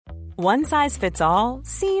One size fits all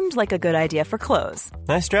seemed like a good idea for clothes.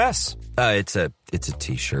 Nice dress. It's a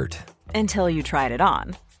t-shirt. Until you tried it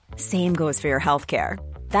on. Same goes for your healthcare.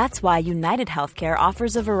 That's why United Healthcare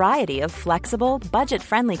offers a variety of flexible,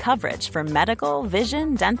 budget-friendly coverage for medical,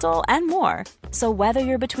 vision, dental, and more. So whether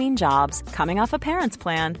you're between jobs, coming off a parent's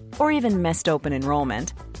plan, or even missed open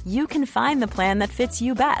enrollment, you can find the plan that fits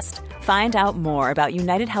you best. Find out more about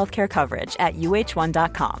United Healthcare coverage at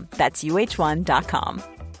uh1.com. That's uh1.com.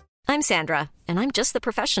 I'm Sandra, and I'm just the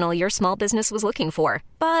professional your small business was looking for.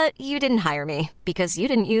 But you didn't hire me because you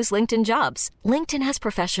didn't use LinkedIn Jobs. LinkedIn has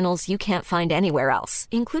professionals you can't find anywhere else,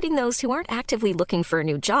 including those who aren't actively looking for a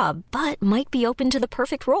new job, but might be open to the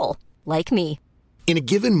perfect role, like me. In a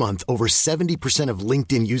given month, over 70% of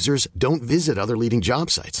LinkedIn users don't visit other leading job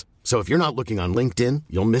sites. So if you're not looking on LinkedIn,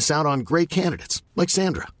 you'll miss out on great candidates like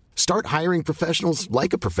Sandra. Start hiring professionals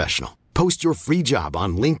like a professional. Post your free job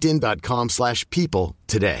on linkedin.com/people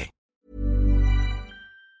today.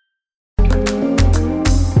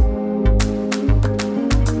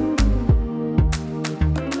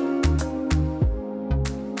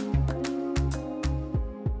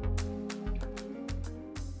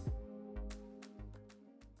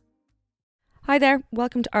 Hi there,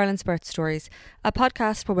 welcome to Ireland's Birth Stories, a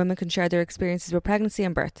podcast where women can share their experiences with pregnancy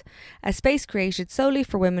and birth, a space created solely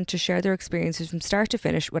for women to share their experiences from start to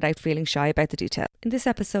finish without feeling shy about the detail. In this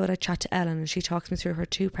episode I chat to Ellen and she talks me through her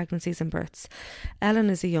 2 pregnancies and births. Ellen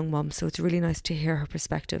is a young mum, so it's really nice to hear her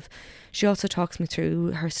perspective. She also talks me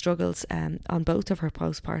through her struggles on both of her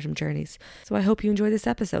postpartum journeys. So I hope you enjoy this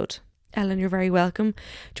episode. Ellen, you're very welcome.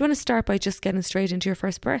 Do you want to start by just getting straight into your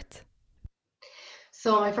first birth?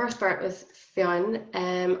 So my first birth was Fionn.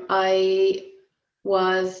 I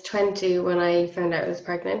was 20 when I found out I was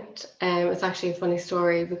pregnant. It's actually a funny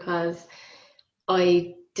story because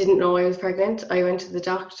I didn't know I was pregnant. I went to the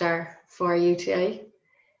doctor for a UTI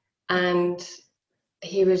and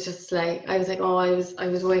he was just like, I was like, oh, I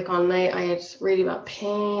was awake all night. I had really bad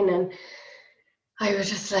pain and I was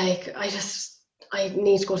just like, I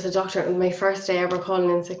need to go to the doctor. It was my first day ever calling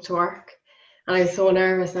in sick to work. And I was so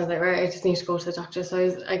nervous and I was like, right, I just need to go to the doctor.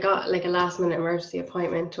 So I got like a last minute emergency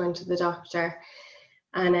appointment, went to the doctor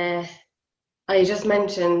and I just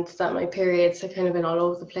mentioned that my periods had kind of been all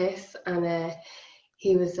over the place and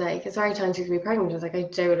he was like, is there any chance you could be pregnant? I was like, I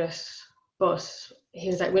doubt it. But he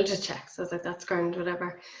was like, we'll just check. So I was like, that's grand,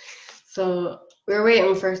 whatever. So we were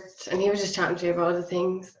waiting first and he was just chatting to me about other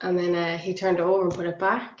things. And then he turned it over and put it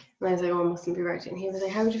back. And I was like, oh, it mustn't be right. And he was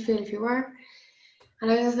like, how would you feel if you were?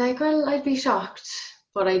 And I was like, well, I'd be shocked,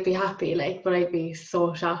 but I'd be happy, but I'd be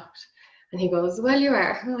so shocked. And he goes, well, you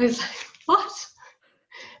are. And I was like, what?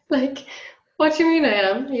 Like, what do you mean I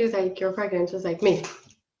am? He was like, you're pregnant. I was like, me,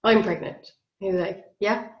 I'm pregnant. He was like,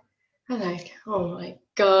 yeah. I was like, oh my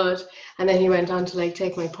God. And then he went on to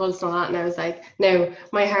take my pulse and all that. And I was like, no,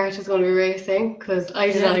 my heart is going to be racing because I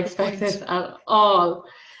did not expect it at all.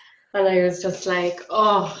 And I was just like,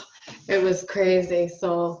 oh, it was crazy.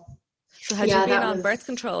 So had you been on birth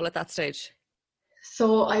control at that stage?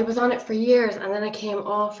 So I was on it for years and then I came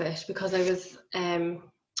off it because I was, I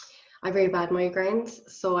have very bad migraines.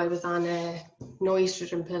 So I was on a no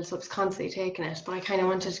estrogen pill, so I was constantly taking it. But I kind of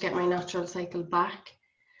wanted to get my natural cycle back.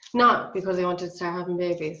 Not because I wanted to start having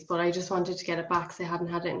babies, but I just wanted to get it back because I hadn't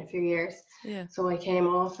had it in a few years. Yeah. So I came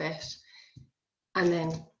off it. And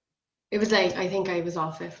then it was I think I was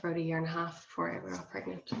off it for about a year and a half before I ever got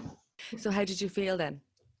pregnant. So how did you feel then?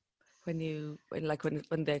 When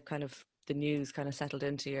the kind of the news kind of settled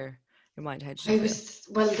into your mind, how did you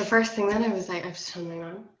feel? Well, the first thing then I was like, I have to tell my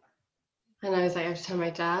mum, and I was like, I have to tell my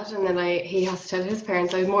dad, and then he has to tell his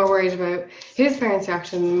parents. I was more worried about his parents'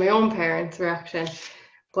 reaction than my own parents' reaction.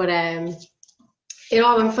 But it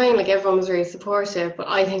all went fine. Everyone was really supportive, but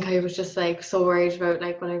I think I was just so worried about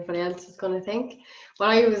what everybody else is going to think. But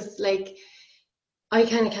I was I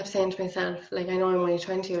kind of kept saying to myself, I know I'm only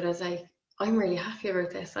 20, but I was like, I'm really happy about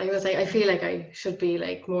this. I was I feel like I should be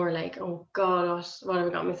more oh God, what have I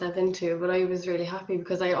got myself into? But I was really happy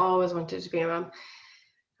because I always wanted to be a mum.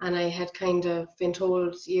 And I had kind of been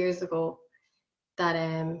told years ago that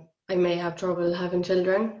I may have trouble having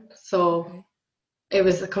children. So it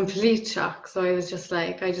was a complete shock. So I was just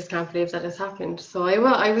I just can't believe that has happened. So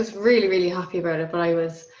I was really, really happy about it. But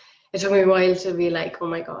it took me a while to be oh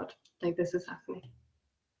my God, this is happening.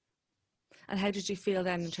 And how did you feel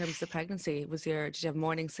then in terms of the pregnancy? Did you have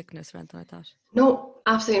morning sickness or anything like that? No,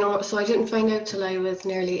 absolutely not. So I didn't find out till I was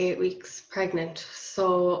nearly 8 weeks pregnant.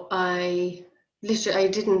 So I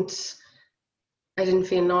didn't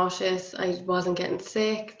feel nauseous. I wasn't getting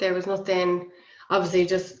sick. There was nothing, obviously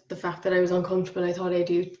just the fact that I was uncomfortable. I thought I'd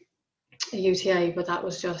do a UTI, but that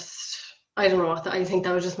was just, I don't know what, I think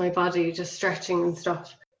that was just my body just stretching and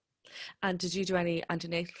stuff. And did you do any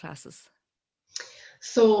antenatal classes?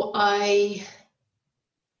 So I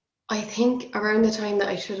think around the time that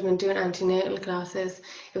I should have been doing antenatal classes,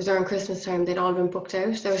 it was around Christmas time, they'd all been booked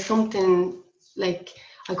out. There was something like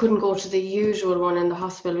I couldn't go to the usual one in the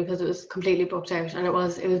hospital because it was completely booked out, and it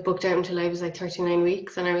was booked out until I was like 39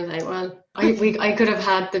 weeks, and I was like, well, I could have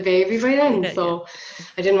had the baby by then, so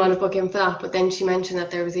I didn't want to book in for that. But then she mentioned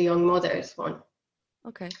that there was a young mother's one.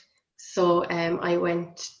 Okay. So I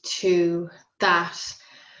went to that,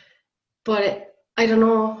 but I don't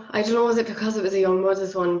know, was it because it was a young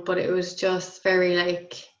mother's one, but it was just very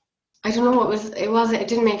like, I don't know, it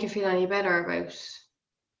didn't make you feel any better about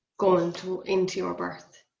going into your birth.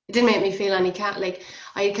 It didn't make me feel any like,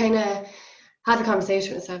 I kind of had the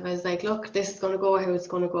conversation with myself. I was like, look, this is going to go how it's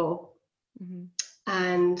going to go. Mm-hmm.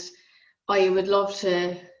 And I would love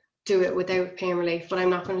to do it without pain relief, but I'm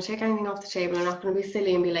not going to take anything off the table. I'm not going to be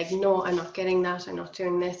silly and be like, no, I'm not getting that, I'm not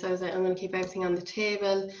doing this. I was like, I'm going to keep everything on the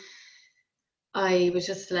table. I was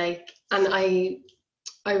just like, and I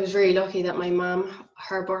was really lucky that my mum,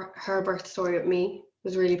 her birth story with me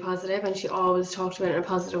was really positive, and she always talked about it in a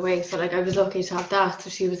positive way. So like, I was lucky to have that. So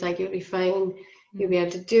she was like, you'll be fine, you'll be able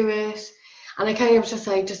to do it. And I kind of was just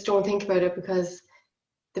like, just don't think about it, because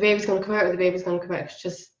the baby's going to come out or the baby's going to come out.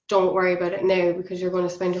 Just don't worry about it now, because you're going to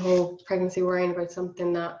spend your whole pregnancy worrying about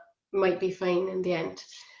something that might be fine in the end.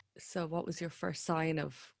 So what was your first sign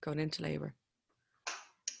of going into labour?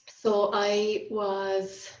 So I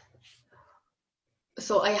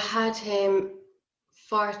had him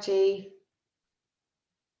 40.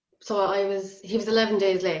 So he was 11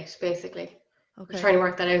 days late, basically. Okay. I'm trying to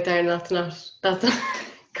work that out there, and that's not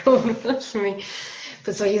going much for me.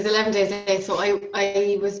 But so he's 11 days late. So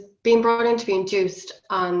I was being brought in to be induced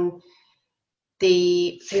on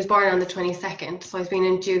he was born on the 22nd. So I was being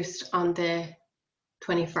induced on the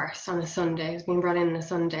 21st, on a Sunday. I was being brought in on a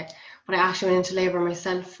Sunday. But I actually went into labour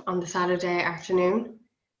myself on the Saturday afternoon.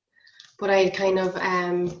 But I kind of,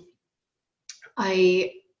 I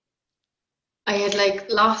had like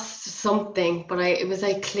lost something, but it was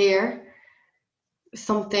like clear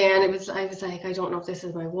something, and I was like, I don't know if this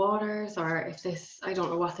is my waters or if this, I don't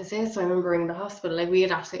know what this is. So I remember ringing the hospital, like we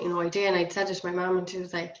had absolutely no idea, and I'd said it to my mum, and she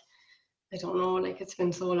was like, I don't know, like it's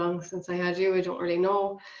been so long since I had you, I don't really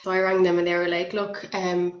know. So I rang them, and they were like, look,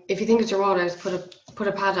 if you think it's your waters, put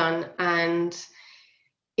a pad on, and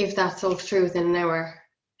if that soaks through within an hour,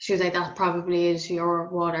 she was like, that probably is your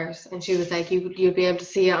waters. And she was like, you'll be able to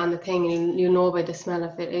see it on the thing, and you know by the smell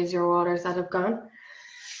if it is your waters that have gone.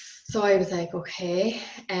 So I was like, okay.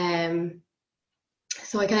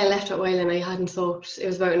 So I kind of left it a while, and I hadn't soaked. It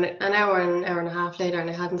was about an hour and a half later, and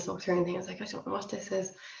I hadn't soaked through anything. I was like, I don't know what this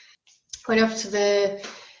is. Went up to the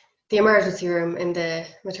emergency room in the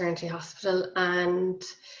maternity hospital, and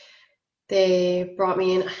they brought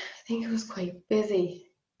me in. I think it was quite busy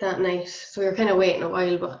that night, so we were kind of waiting a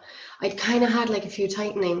while, but I'd kind of had like a few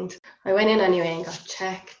tightenings. I went in anyway and got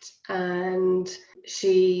checked, and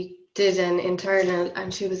she did an internal,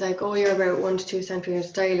 and she was like, oh, you're about 1 to 2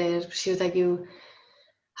 centimeters dilated. She was like, you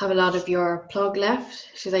have a lot of your plug left.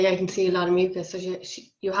 She's like, I can see a lot of mucus, so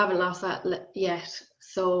you haven't lost that yet,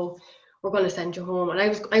 so we're going to send you home. And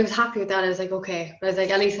I was happy with that. I was like, okay. But I was like,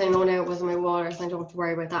 at least I know now it wasn't my waters, and I don't have to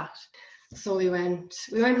worry about that. So we went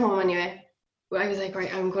home anyway. I was like,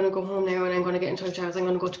 right, I'm going to go home now, and I'm going to get into a shower. I'm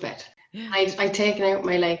going to go to bed. Yeah. I'd taken out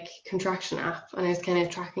my like contraction app, and I was kind of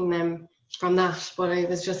tracking them from that. But I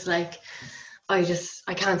was just like, I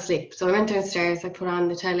can't sleep. So I went downstairs, I put on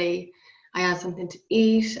the telly, I had something to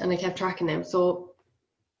eat, and I kept tracking them. So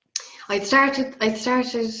I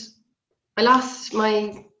lost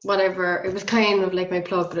my whatever. It was kind of like my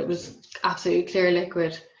plug, but it was absolutely clear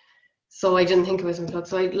liquid. So I didn't think it was my plug.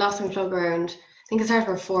 So I lost my plug around, I think it started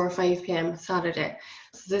around 4 or 5 p.m. Saturday.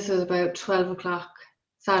 So this was about 12 o'clock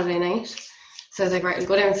Saturday night. So I was like, right, I'll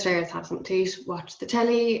go downstairs, have something to eat, watch the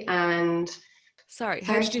telly, and... Sorry,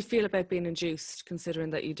 how did you feel about being induced, considering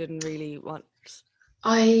that you didn't really want...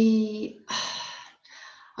 I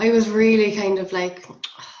was really kind of like,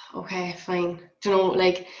 okay, fine. Do you know,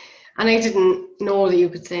 like... And I didn't know that you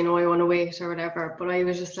could say, no, I want to wait or whatever. But I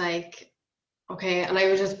was just like, okay. And I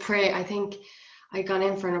would just pray. I think I'd gone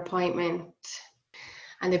in for an appointment,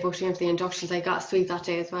 and they booked me in for the inductions. I got a sweep that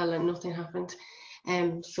day as well, and nothing happened.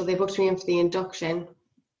 So they booked me in for the induction.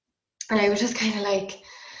 And I was just kind of like,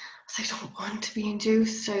 I don't want to be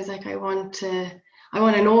induced. I was like, I want to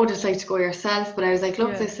know what it's like to go yourself. But I was like,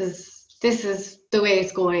 look, this is the way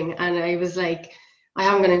it's going. And I was like, I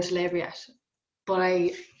haven't gone into labour yet. But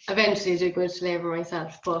I eventually did go into labour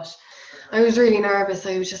myself. But I was really nervous.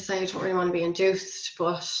 I was just like, I don't really want to be induced.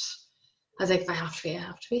 But I was like, if I have to be, I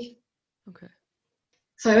have to be. Okay.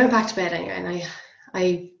 So I went back to bed anyway, and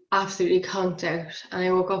I absolutely conked out. And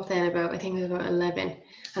I woke up then about, I think it was about 11,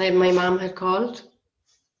 and my mum had called.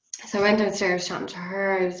 So I went downstairs chatting to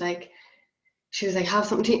her. She was like, have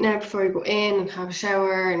something to eat now before you go in and have a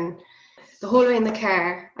shower. And the whole way in the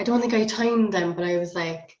car, I don't think I timed them, but I was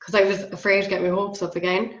like, because I was afraid to get my hopes up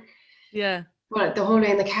again. Yeah. But the whole way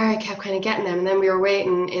in the car, I kept kind of getting them. And then we were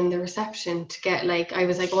waiting in the reception to get, like, I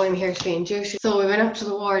was like, oh, I'm here to be induced. So we went up to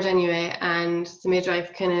the ward anyway, and the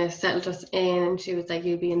midwife kind of settled us in, and she was like,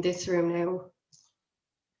 you'll be in this room now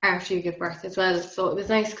after you give birth as well. So it was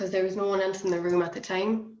nice because there was no one else in the room at the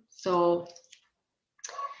time. So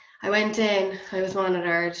I went in, I was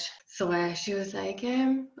monitored. So she was like,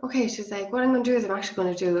 okay, she was like, what I'm going to do is I'm actually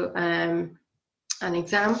going to do an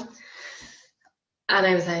exam. And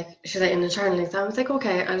I was like, she was like, an internal exam. I was like,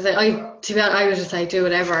 okay. I was like, to be honest, I was just like, do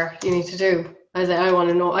whatever you need to do. I was like, I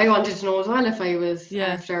wanted to know as well if I was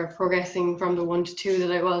after progressing from the 1 to 2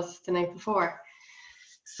 that I was the night before.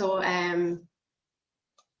 So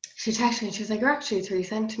she texted me and she was like, you're actually 3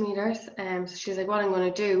 centimeters. So she was like, what I'm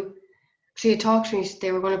going to do. She had talked to me,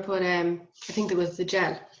 they were going to put, I think it was the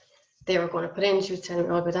gel they were going to put in. She was telling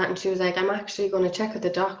me all about that. And she was like, I'm actually going to check with the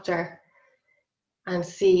doctor and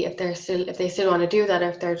see if they still want to do that, or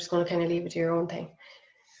if they're just going to kind of leave it to your own thing.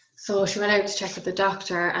 So she went out to check with the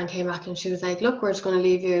doctor and came back, and she was like, look, we're just going to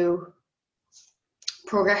leave you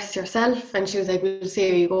progress yourself. And she was like, we'll see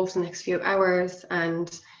how you go for the next few hours,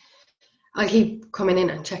 and I'll keep coming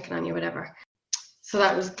in and checking on you, whatever. So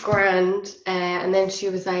that was grand. And then she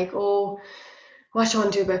was like, oh, what do you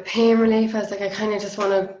want to do about pain relief? I was like, I kind of just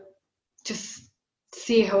want to just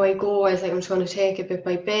see how I go. I was like, I'm just going to take it bit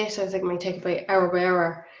by bit. I was like, I might take it by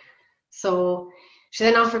hour. So she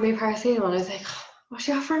then offered me paracetamol. I was like, what's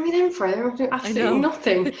she offering me then for? They're doing absolutely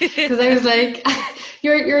nothing. Because I was like,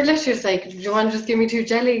 you're literally just like, do you want to just give me 2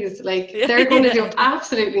 jellies? Like, they're going to do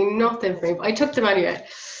absolutely nothing for me. But I took them anyway.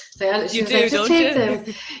 So she was like, just take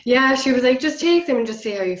them. Yeah, she was like, just take them and just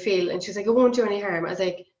see how you feel. And she was like, it won't do any harm. I was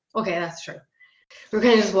like, okay, that's true. We were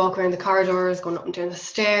kind of just walking around the corridors, going up and down the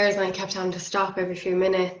stairs, and I kept having to stop every few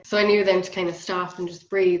minutes. So I knew then to kind of stop and just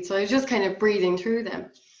breathe. So I was just kind of breathing through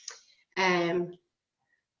them.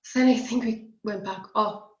 So then I think we went back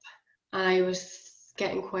up, and I was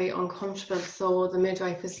getting quite uncomfortable. So the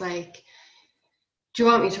midwife was like, do you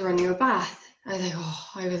want me to run you a bath? I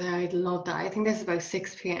was like, I'd love that. I think this is about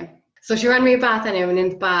 6 p.m. So she ran me a bath anyway, and in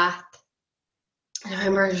the bath, and I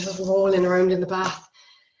remember just rolling around in the bath.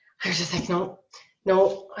 I was just like, no.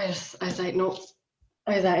 I was like, no.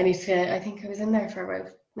 I was like, I think I was in there for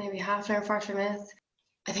about maybe half an hour, 40 minutes.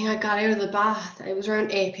 I think I got out of the bath. It was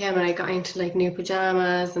around 8 p.m. and I got into like new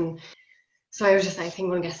pajamas, and so I was just like, I think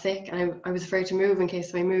I'm gonna get sick, and I was afraid to move in case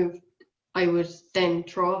if I moved, I would then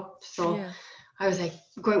throw up. So I was like,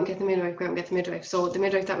 go out and get the midwife. So the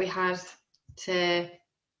midwife that we had to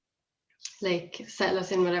like settle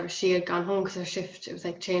us in, whatever, she had gone home because her shift, it was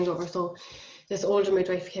like changeover. So this older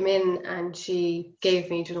midwife came in and she gave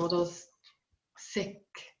me, those sick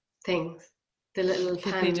things, the little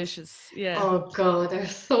kidney dishes. Yeah. Oh god, they're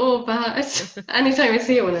so bad. Anytime I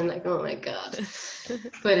see one, I'm like, oh my god.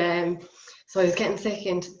 But so I was getting sick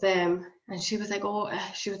into them, and she was like, oh,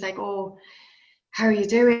 how are you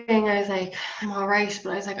doing? I was like, I'm all right,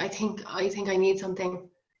 but I was like, I think I need something.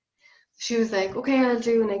 She was like, okay, I'll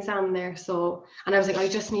do an exam there. So, and I was like, I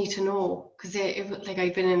just need to know, because like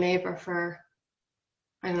I'd been in labour for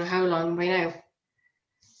I don't know how long by now.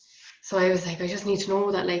 So I was like, I just need to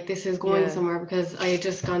know that like this is going somewhere, because I had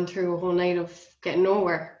just gone through a whole night of getting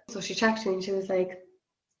nowhere. So she checked me and she was like,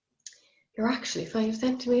 you're actually 5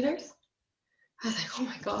 centimeters. I was like, oh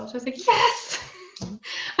my god. I was like, yes.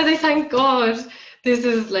 I was like, thank God. This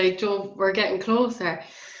is like, Joe, we're getting closer.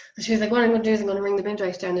 So she was like, what I'm going to do is I'm going to ring the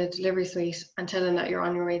midwife down the delivery suite and tell them that you're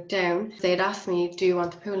on your way down. They had asked me, do you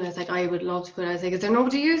want the pool? And I was like, I would love to pool. I was like, is there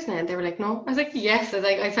nobody using it? And they were like, no. I was like, yes. I was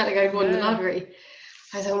like, I felt like I'd won the lottery.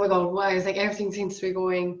 I was like, oh my god, wow. I was like, everything seems to be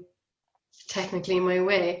going technically my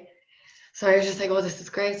way. So I was just like, oh, this is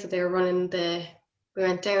great. So they were we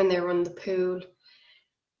went down, they were running the pool,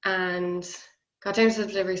 and got down to the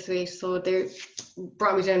delivery suite. So they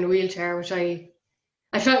brought me down in a wheelchair, which I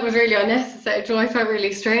felt was really unnecessary. I felt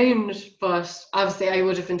really strange, but obviously I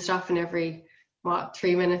would have been stopping every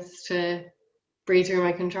 3 minutes to breathe through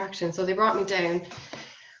my contraction. So they brought me down,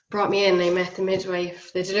 brought me in. I met the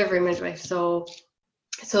midwife, the delivery midwife. So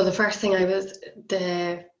the first thing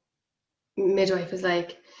the midwife was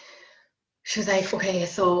like, she was like, okay,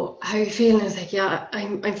 so how are you feeling? I was like, yeah,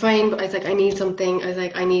 I'm fine, but I was like, I need something. I was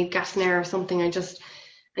like, I need gas and air or something. I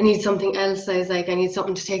need something else. I was like, I need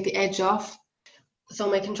something to take the edge off. So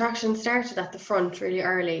my contractions started at the front really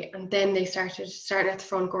early, and then they starting at the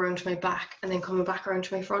front, go around to my back, and then coming back around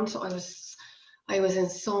to my front. So I was in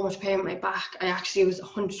so much pain with my back. I actually was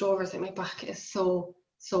hunched over, so my back is so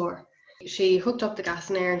sore. She hooked up the gas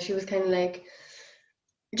and air, and she was kind of like,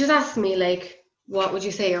 just asking me like, what would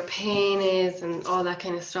you say your pain is and all that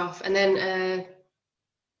kind of stuff. And then I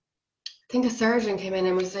think a surgeon came in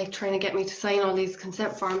and was like trying to get me to sign all these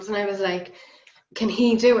consent forms, and I was like, can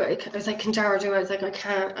he do it? I was like, can Dara do it? I was like,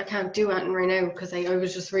 I can't do anything right now, because I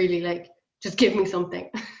was just really like, just give me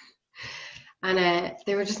something. And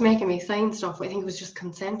they were just making me sign stuff. I think it was just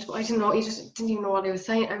consent, but I didn't know. He just didn't even know what I was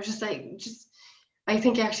saying. I was just like, I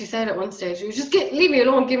think he actually said at one stage, he was just leave me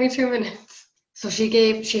alone, give me 2 minutes. So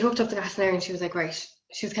she hooked up the gas and air, and she was like, right.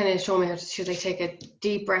 She was kind of showing me how to, she was like, take a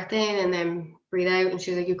deep breath in and then breathe out. And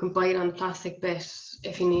she was like, you can bite on the plastic bit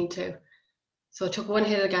if you need to. So I took one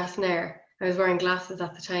hit of gas and air. I was wearing glasses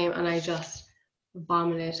at the time, and I just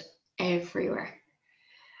vomited everywhere.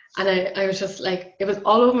 And I was just like, it was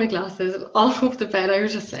all over my glasses, all over the bed. I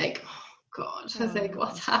was just like, oh God. I was like,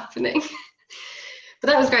 what's happening? But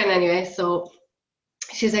that was great anyway. So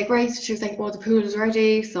she was like, right. She was like, well, the pool is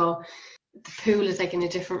ready. So the pool is like in a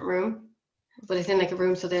different room, but it's in like a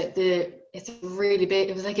room. So it's really big.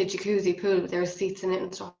 It was like a jacuzzi pool, but there were seats in it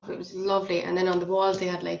and stuff. It was lovely. And then on the walls they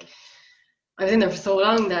had like, I was in there for so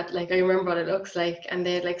long that like I remember what it looks like, and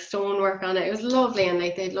they had like stonework on it. It was lovely, and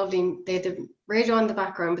like they had the radio on the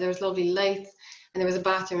background, but there was lovely lights, and there was a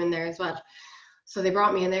bathroom in there as well. So they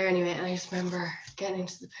brought me in there anyway, and I just remember getting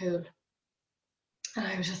into the pool, and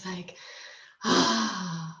I was just like,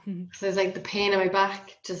 So it was like the pain in my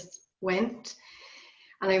back just went,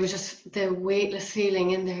 and I was just, the weightless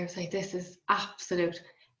feeling in there. I was like, this is absolute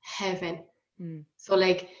heaven. So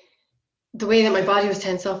like, the way that my body was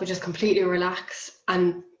tensed up would just completely relax,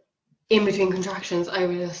 and in between contractions I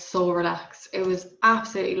was just so relaxed. It was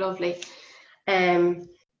absolutely lovely. And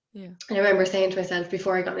I remember saying to myself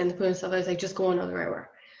before I got in the pool and stuff, I was like, just go another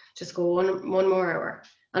hour, just go one more hour.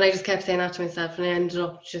 And I just kept saying that to myself, and I ended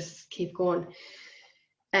up just keep going.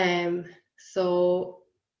 So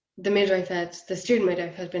the student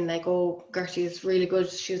midwife had been like, oh, Gertie is really good.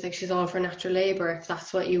 She was like, she's all for natural labour if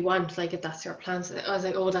that's what you want, like if that's your plan. So I was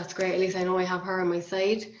like, oh, that's great, at least I know I have her on my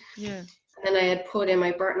side. And then I had put in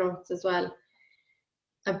my birth notes as well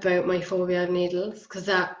about my phobia of needles, because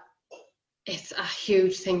it's a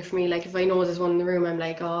huge thing for me. Like if I know there's one in the room, I'm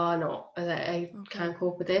like, oh no, I can't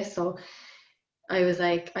cope with this. So I was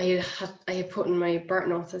like, I had put in my birth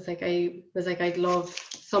notes, I'd love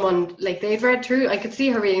someone, like they'd read through, I could see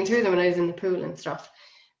her reading through them when I was in the pool and stuff.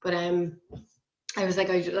 But I was like,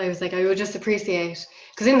 I would just appreciate,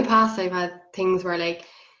 because in the past I've had things where like,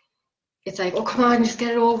 it's like, oh come on, just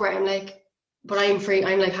get it over it. I'm like, but I'm free,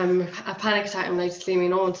 I'm like having a panic attack, I'm like, just leave me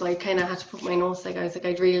alone. So I kind of had to put my notes, like I was like,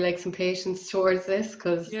 I'd really like some patience towards this,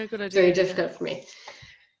 because it's very difficult for me.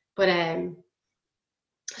 But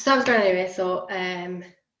so that was great anyway. So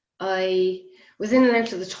I was in and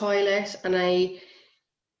out of the toilet, and I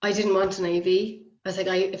didn't want an IV. I was like,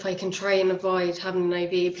 if I can try and avoid having an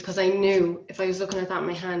IV, because I knew if I was looking at that in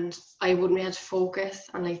my hand, I wouldn't be able to focus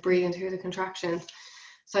and like breathing through the contractions.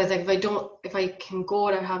 So I was like, if I can go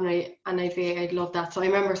without having an IV, I'd love that. So I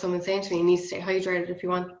remember someone saying to me, you need to stay hydrated if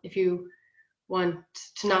you want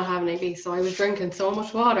to not have an IV. So I was drinking so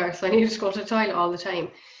much water, so I needed to go to the toilet all the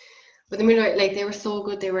time. But the midwife, like they were so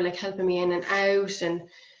good, they were like helping me in and out, and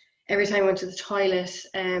every time I went to the toilet,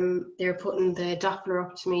 they were putting the Doppler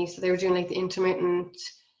up to me. So they were doing like the intermittent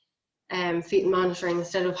fetal monitoring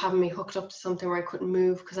instead of having me hooked up to something where I couldn't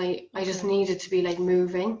move, because I just needed to be like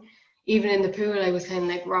moving. Even in the pool, I was kind of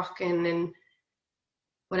like rocking and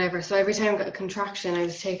whatever. So every time I got a contraction, I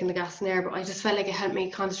was taking the gas and air, but I just felt like it helped me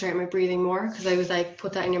concentrate on my breathing more, because I was like,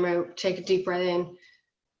 put that in your mouth, take a deep breath in.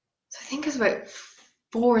 So I think it was about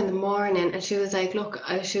 4 a.m, and she was like, look,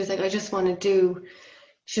 I just want to do,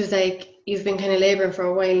 she was like, you've been kind of labouring for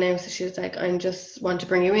a while now, so she was like, I just want to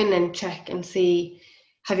bring you in and check and see,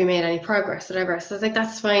 have you made any progress, whatever. So I was like,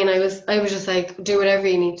 that's fine. I was just like, do whatever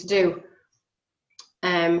you need to do,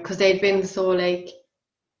 because they'd been so like,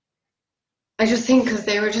 I just think because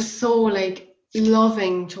they were just so like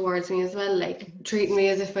loving towards me as well, like treating me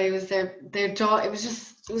as if I was their daughter. It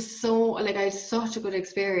was so like, I had such a good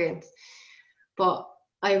experience. But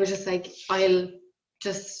I was just like, I'll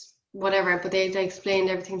just whatever. But they explained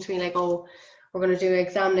everything to me, like, oh, we're going to do an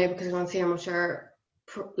exam now because we want to see how much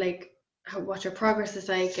what your progress is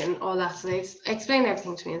like and all that. So they explained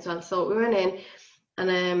everything to me as well. So we went in,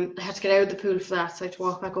 and I had to get out of the pool for that. So I had to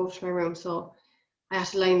walk back over to my room. So I had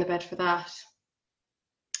to lie in the bed for that.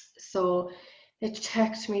 So they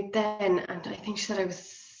checked me then, and I think she said I was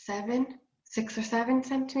 6 or 7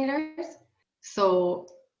 centimeters. So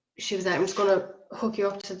she was like, I'm just going to hook you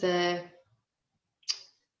up to the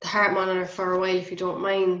heart monitor for a while if you don't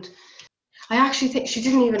mind. I actually think she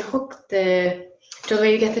didn't even hook the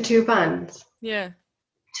way you get the 2 bands. Yeah.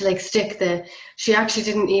 To like stick she actually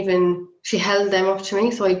didn't even, she held them up to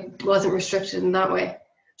me, so I wasn't restricted in that way.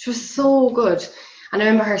 She was so good. And I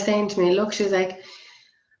remember her saying to me, look, she was like,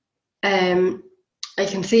 I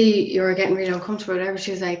can see you're getting really uncomfortable or whatever.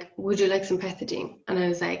 She was like, would you like some pethidine? And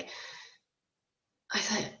I said,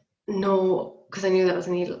 no, because I knew that was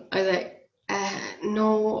a needle. I was like,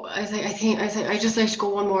 no. I was like, I just like to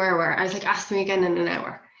go 1 more hour. I was like, ask me again in an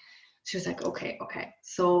hour. She was like, okay.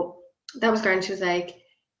 So that was grand. She was like,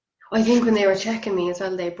 I think when they were checking me as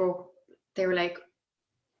well, they were like,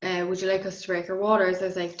 would you like us to break your waters? I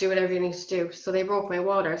was like, do whatever you need to do. So they broke my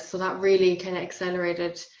waters. So that really kind of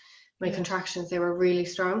accelerated my contractions. They were really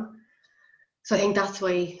strong. So I think that's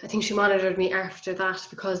why, I think she monitored me after that,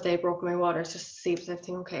 because they broke my waters, just to see was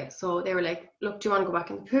everything okay. So they were like, look, do you want to go back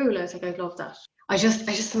in the pool? I was like, I'd love that. I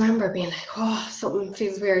just remember being like, oh, something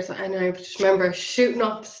feels weird. And I just remember standing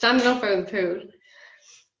up out of the pool.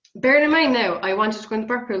 Bearing in mind now, I wanted to go in the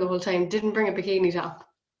burp pool the whole time, didn't bring a bikini top.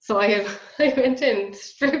 So I went in,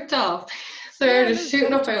 stripped off. So I was just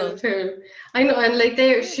shooting up out of the pool. I know, and like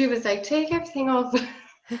she was like, take everything off.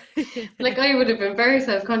 Like I would have been very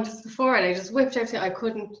self-conscious before, and I just whipped everything. I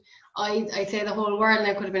couldn't, I'd say the whole world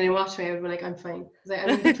now could have been in watching me. I would be like, I'm fine. I'm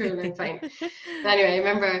in the pool, I'm fine. But anyway, I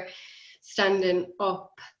remember standing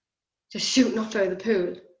up, just shooting up out of the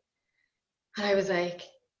pool. And I was like,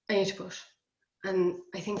 I need to push. And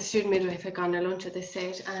I think the student midwife had gone their lunch at this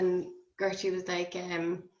stage, and Gertie was like,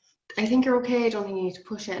 I think you're okay, I don't think you need to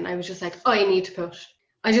push it. And I was just like, I need to push.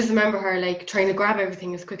 I just remember her like trying to grab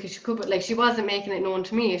everything as quick as she could, but like she wasn't making it known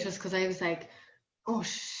to me. It's just because I was like, oh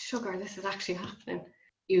sugar, this is actually happening.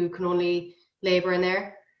 You can only labour in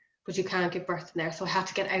there, but you can't give birth in there. So I had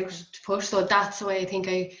to get out to push. So that's the way I think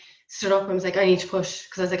I stood up and was like, I need to push,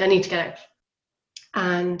 because I was like, I need to get out.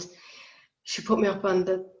 And she put me up on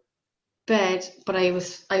the bed, but I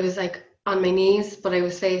was like on my knees, but I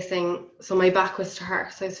was facing, so my back was to her,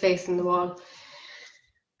 so I was facing the wall.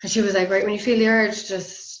 And she was like, right, when you feel the urge,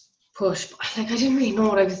 just push. But I didn't really know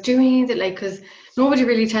what I was doing, like, because nobody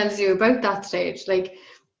really tells you about that stage. Like,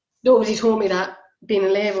 nobody told me that being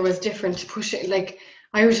in labour was different to pushing. Like,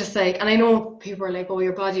 I was just like, and I know people are like, oh,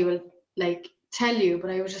 your body will like tell you, but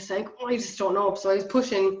I was just like, oh, I just don't know. So I was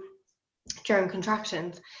pushing during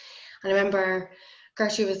contractions. And I remember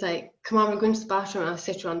Gertie was like, come on, we'll go into the bathroom and I'll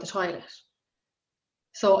sit you on the toilet.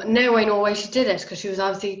 So now I know why she did it, because she was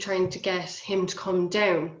obviously trying to get him to come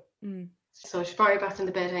down. So she brought me back in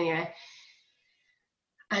the bed anyway.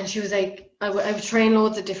 And she was like, I would train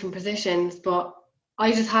loads of different positions, but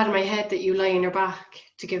I just had in my head that you lie on your back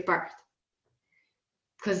to give birth.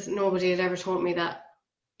 Because nobody had ever told me that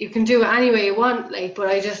you can do it any way you want, like, but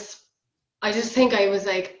I just think I was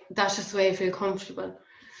like, that's just the way I feel comfortable.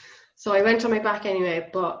 So I went on my back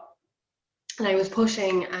anyway, and I was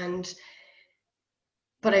pushing,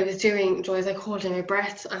 but I was like holding my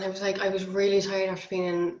breath, and I was like, I was really tired after being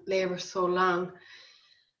in labour so long.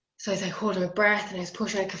 So I was like holding my breath, and I was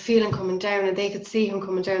pushing, I could feel him coming down, and they could see him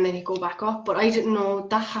coming down, and then he'd go back up. But I didn't know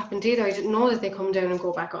that happened either. I didn't know that they come down and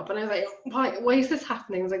go back up. And I was like, why is this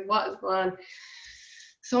happening? I was like, what is going on?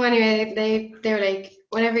 So anyway, they were like,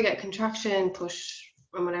 whenever you get a contraction, push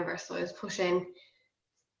and whatever. So I was pushing.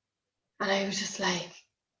 And I was just like,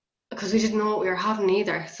 because we didn't know what we were having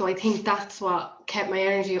either. So I think that's what kept my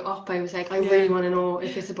energy up. I was like, I really want to know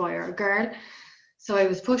if it's a boy or a girl. So I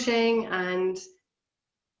was pushing, and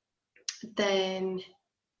then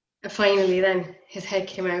finally then his head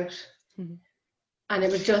came out. And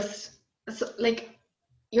it was just, like,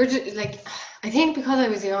 you're just like, I think because I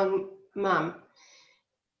was a young mum,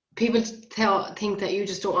 people think that you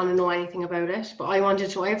just don't want to know anything about it. But I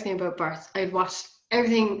wanted to know everything about birth. I'd watched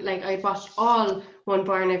everything, like I'd watched all One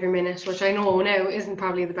Born Every Minute, which I know now isn't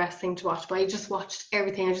probably the best thing to watch, but I just watched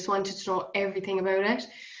everything. I just wanted to know everything about it.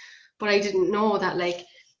 But I didn't know that, like,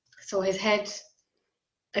 so his head,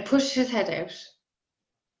 I pushed his head out,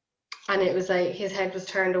 and it was like his head was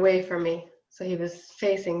turned away from me, so he was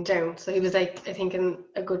facing down, so he was like, I think, in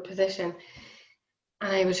a good position.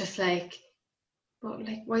 And I was just like, well,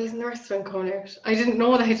 like, why isn't the rest of him coming out? I didn't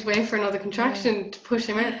know that I had to wait for another contraction to push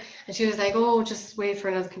him out. And she was like, oh, just wait for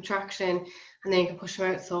another contraction and then you can push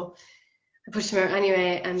him out. So I pushed him out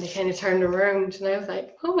anyway, and they kind of turned around, and I was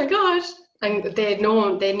like, oh my gosh. And they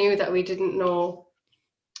knew that we didn't know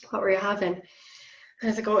what we were having. And I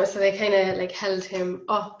was like, oh, so they kind of like held him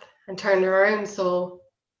up and turned around. So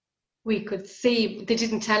we could see, they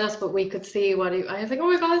didn't tell us, but we could see what I was like,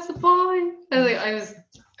 oh my God, it's a boy.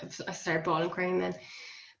 I started bawling, crying then.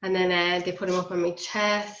 And then they put him up on my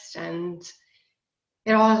chest, and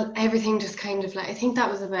everything just kind of like, I think that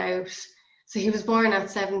was about, so he was born at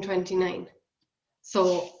 7:29.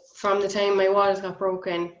 So from the time my waters got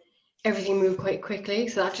broken, everything moved quite quickly.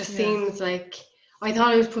 So that just seems like, I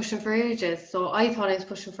thought I was pushing for ages. So I thought I was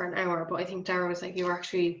pushing for an hour, but I think Dara was like, you were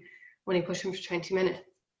actually only pushing for 20 minutes. I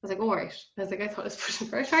was like, all right. I was like, I thought I was pushing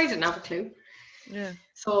for it. I didn't have a clue. Yeah.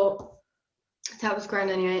 So that was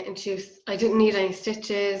grand anyway. And I didn't need any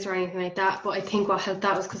stitches or anything like that. But I think what helped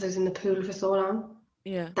that was because I was in the pool for so long.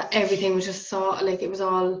 Yeah. That everything was just like, it was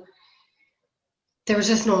all, there was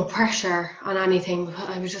just no pressure on anything.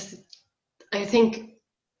 I think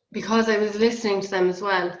because I was listening to them as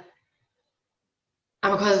well,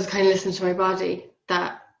 and because I was kind of listening to my body,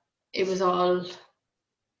 that it just all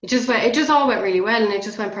went really well, and it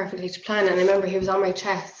just went perfectly to plan. And I remember he was on my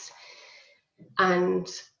chest, and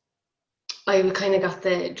I kind of got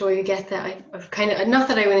the, Joy, you get that, I kind of, not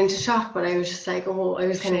that I went into shock, but I was just like, oh, I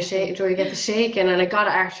was kind of shaking, Joy, you get the shaking. And I got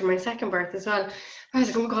it after my second birth as well. I was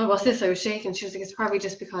like, oh my God, what's this? I was shaking. She was like, it's probably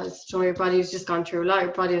just because, Joy, your body's just gone through a lot.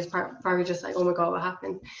 Your body was probably just like, oh my God, what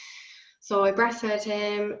happened? So I breastfed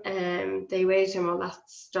him, and they weighed him, all that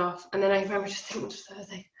stuff. And then I remember just thinking,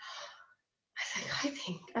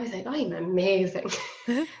 I'm amazing.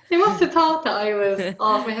 They must have thought that I was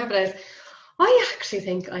off my head, but I actually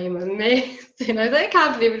think I am amazing. I was like, I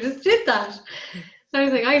can't believe I just did that. So I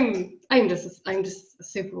was like, I'm just a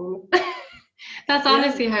superwoman. That's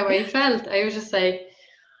honestly how I felt. I was just like,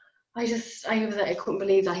 I couldn't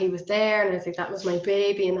believe that he was there, and I was like, that was my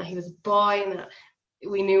baby, and that he was a boy, and that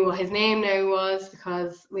we knew what his name now was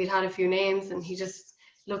because we'd had a few names, and he just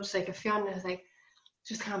looked like a Fionn. I was like,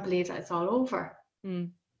 just can't believe that it's all over.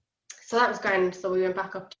 So that was grand. So we went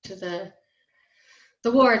back up to the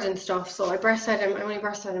ward and stuff. So I breastfed him. I only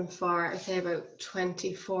breastfed him for, I'd say, about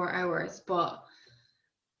 24 hours, but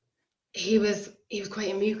he was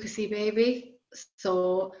quite a mucousy baby.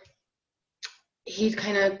 So he'd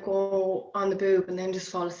kind of go on the boob and then just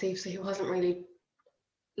fall asleep. So he wasn't really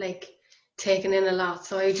like taking in a lot.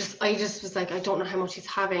 So I just was like, I don't know how much he's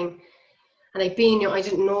having. And I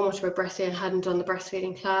didn't know much about breastfeeding. I hadn't done the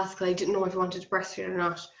breastfeeding class because I didn't know if I wanted to breastfeed or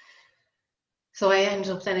not. So I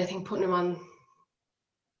ended up then, I think, putting him on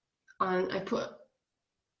I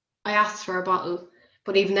asked for a bottle,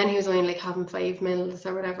 but even then he was only like having 5 mils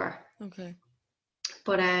or whatever. Okay.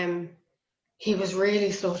 But he was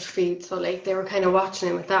really slow to feed, so like they were kind of watching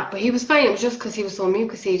him with that. But he was fine. It was just because he was so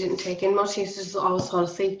mucusy, he didn't take in much. He used to just always fall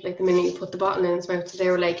asleep like the minute you put the bottle in his mouth. So they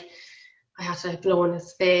were like, I had to like blow in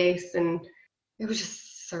his face, and it was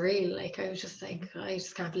just surreal. Like I was just like, I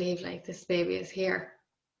just can't believe like this baby is here.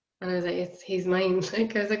 And I was like, he's mine.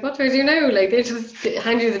 Like, I was like, what do I do now? Like, they just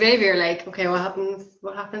hand you the baby. You're like, okay, what happens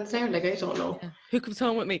now? Like, I don't know. Yeah. Who comes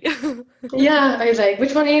home with me? Yeah, I was like,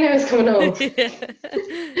 which one of you now is coming home?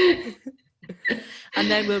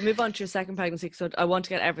 And then we'll move on to your second pregnancy, so I want to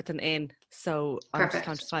get everything in. So I'm just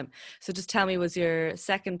conscious of time. So just tell me, was your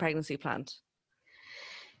second pregnancy planned?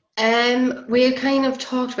 We had kind of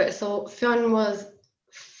talked about it. So Fionn was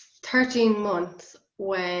 13 months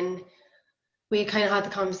when we kind of had the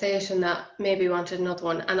conversation that maybe we wanted another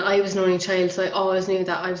one. And I was an only child, so I always knew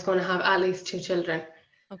that I was going to have at least 2 children.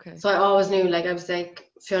 Okay. So I always knew, like, I was like,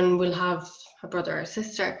 Fionn will have a brother or a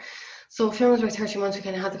sister. So Fionn was about 13 months, we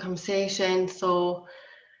kind of had the conversation. So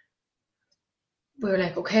we were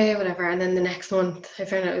like, okay, whatever. And then the next month, I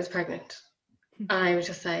found out I was pregnant. And I was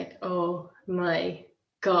just like, oh my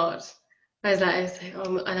God. I was like,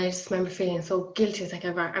 oh, and I just remember feeling so guilty. It's like,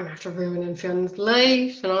 I'm after ruining Fionn's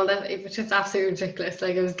life and all that. It was just absolutely ridiculous.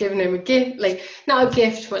 Like, I was giving him a gift, like, not a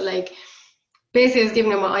gift, but like, basically I was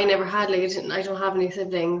giving him what I never had. Like, I don't have any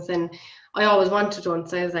siblings, and I always wanted one.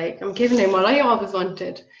 So I was like, I'm giving him what I always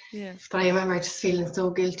wanted. Yeah. But I remember just feeling so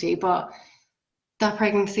guilty. But that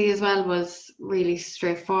pregnancy as well was really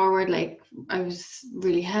straightforward. Like, I was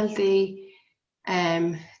really healthy.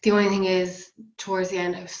 The only thing is, towards the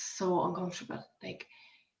end, I was so uncomfortable. Like,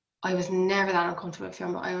 I was never that uncomfortable with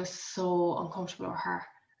Fionn, but I was so uncomfortable with her.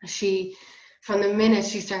 And she, from the minute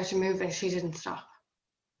she started moving, she didn't stop.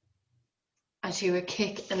 And she would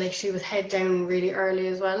kick, and like she was head down really early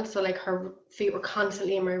as well. So like her feet were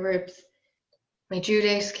constantly in my ribs. My due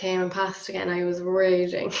date came and passed again. I was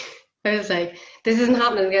raging. I was like, this isn't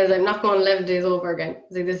happening again. I'm not going 11 days over again. I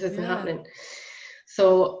was like, this isn't happening.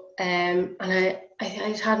 So and I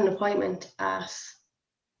had an appointment at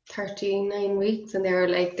 39 weeks, and they were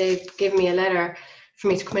like, they'd give me a letter for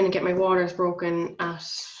me to come in and get my waters broken at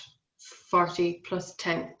 40 plus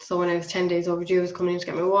 10. So when I was 10 days overdue, I was coming in to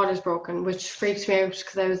get my waters broken, which freaked me out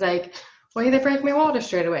because I was like, why are they breaking my water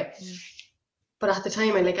straight away? But at the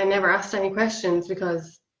time, I never asked any questions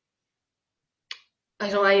because I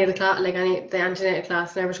don't know any of the class, the antenatal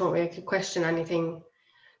class never told me I could question anything.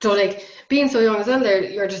 So being so young as well, there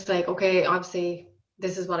you're just like, okay, obviously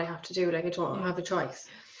this is what I have to do. I don't have a choice.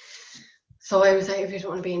 So I was like, if I don't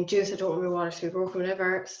want to be induced, I don't want my water to be broken,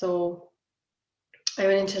 whatever. So I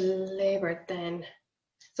went into labour then.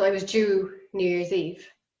 So I was due New Year's Eve,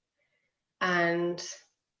 and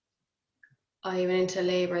I went into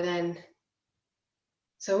labour then.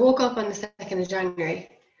 So I woke up on the 2nd of January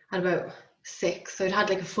at about 6. So I'd had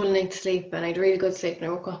a full night's sleep, and I had really good sleep, and I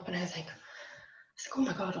woke up and I was like, oh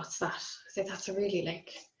my God, what's that? I was like, that's a really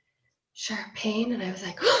sharp pain. And I was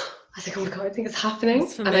like, oh my God, I think it's happening.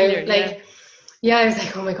 Familiar, and I was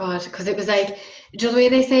like, oh my God, because it was just the way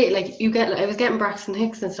they say it, I was getting Braxton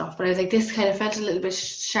Hicks and stuff, but I was like, this kind of felt a little bit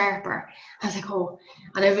sharper. I was like, oh,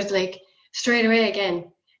 and I was straight away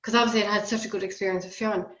again, because obviously I'd had such a good experience with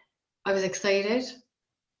Fionn. I was excited,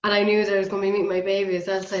 and I knew that I was going to be meeting my baby as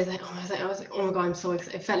well. So I was like, oh my God, I'm so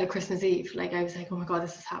excited. It felt like Christmas Eve. I was like, oh my God,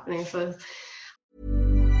 this is happening. So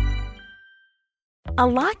A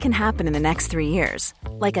lot can happen in the next 3 years.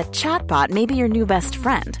 Like a chatbot may be your new best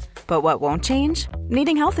friend. But what won't change?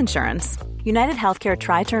 Needing health insurance. United Healthcare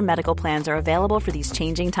Tri-Term Medical Plans are available for these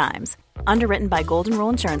changing times. Underwritten by Golden Rule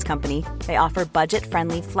Insurance Company, they offer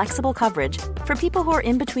budget-friendly, flexible coverage for people who are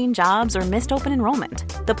in between jobs or missed open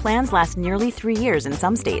enrollment. The plans last nearly 3 years in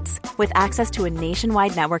some states, with access to a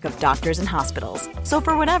nationwide network of doctors and hospitals. So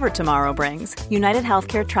for whatever tomorrow brings, United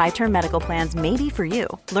Healthcare Tri-Term Medical Plans may be for you.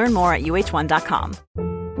 Learn more at uh1.com.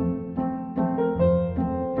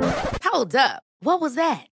 Hold up. What was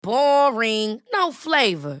that? Boring. No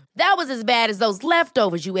flavor. That was as bad as those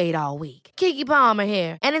leftovers you ate all week. Keke Palmer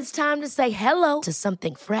here, and it's time to say hello to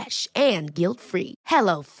something fresh and guilt-free.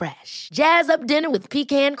 Hello Fresh. Jazz up dinner with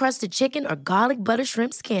pecan-crusted chicken or garlic butter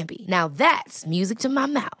shrimp scampi. Now that's music to my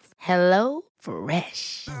mouth. Hello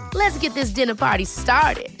Fresh. Let's get this dinner party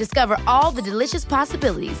started. Discover all the delicious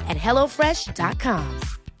possibilities at hellofresh.com.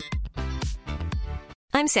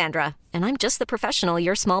 I'm Sandra, and I'm just the professional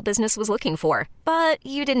your small business was looking for. But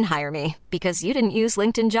you didn't hire me because you didn't use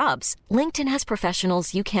LinkedIn Jobs. LinkedIn has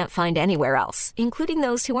professionals you can't find anywhere else, including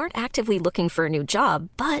those who aren't actively looking for a new job,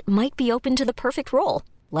 but might be open to the perfect role,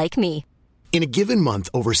 like me. In a given month,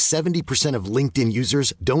 over 70% of LinkedIn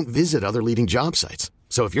users don't visit other leading job sites.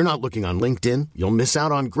 So if you're not looking on LinkedIn, you'll miss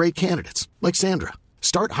out on great candidates like Sandra.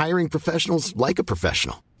 Start hiring professionals like a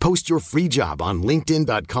professional. Post your free job on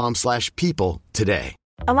linkedin.com/people today.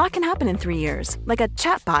 A lot can happen in 3 years, like a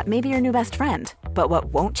chatbot may be your new best friend. But what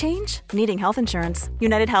won't change? Needing health insurance.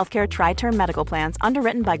 United Healthcare Tri-Term Medical Plans,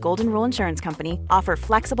 underwritten by Golden Rule Insurance Company, offer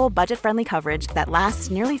flexible, budget-friendly coverage that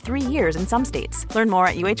lasts nearly 3 years in some states. Learn more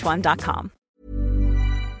at uh1.com. I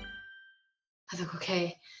was like,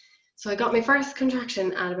 okay. So I got my first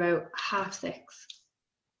contraction at about 6:30.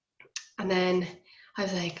 And then I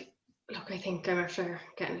was like, look, I think I'm after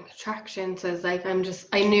getting a contraction. So I was like, I knew,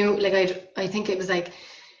 I think it was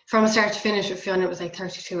from start to finish with Fionn, it was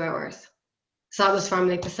 32 hours. So that was from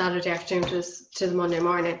the Saturday afternoon to the Monday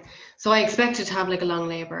morning. So I expected to have a long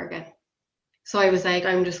labour again. So I was like,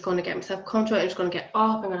 I'm just going to get myself comfortable. I'm just going to get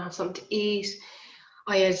up. I'm going to have something to eat.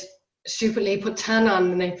 I had stupidly put tan on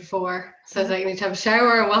the night before. So I was like, I need to have a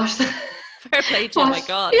shower and wash that. Fair play to you, my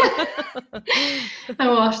God. Yeah. I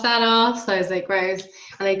washed that off. So I was like, right.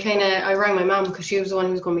 And I rang my mum because she was the one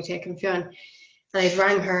who was going to be taking Fionn. And I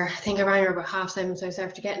rang her about 7:30. So I was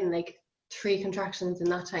after getting 3 contractions in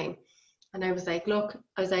that time. And I was like, look,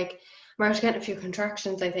 I'm after getting a few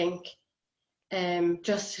contractions, I think,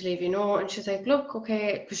 just to leave you know. And she's like, look,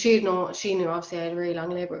 okay. Because she knew obviously I had a really long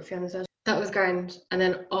labour with Fionn as well. That was grand. And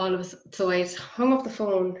then so I hung up the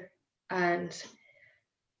phone and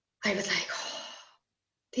I was like, oh,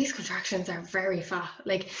 these contractions are very fast.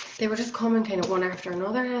 They were just coming kind of one after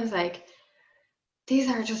another. And I was like,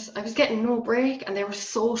 I was getting no break and they were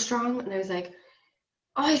so strong. And I was like,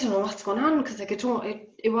 oh, I don't know what's going on because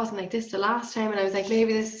it wasn't like this the last time. And I was like,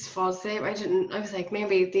 maybe this is false sleep. I was like,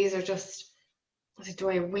 maybe these are just, I was like, do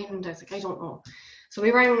I have wind? I was like, I don't know. So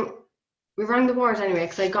we rang the ward anyway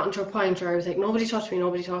because I'd gotten to a point where I was like, nobody touched me.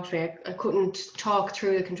 I couldn't talk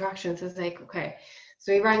through the contractions. I was like, okay.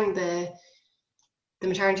 So we rang the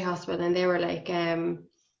maternity hospital and they were like,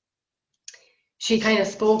 she kind of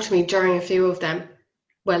spoke to me during a few of them.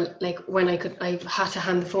 Well, when I had to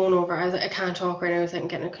hand the phone over. I was like, I can't talk right now. I was like, I'm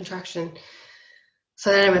getting a contraction.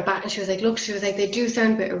 So then I went back and she was like, look, they do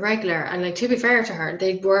sound a bit irregular. And to be fair to her,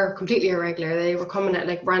 they were completely irregular. They were coming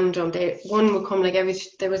at random. One would come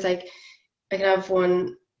I could have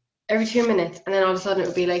one every 2 minutes, and then all of a sudden it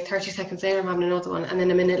would be like 30 seconds later I'm having another one, and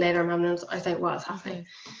then a minute later I'm having another. I was like, what's happening? Okay.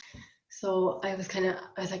 So I was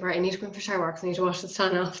like, right, I need to go in for shower because I need to wash this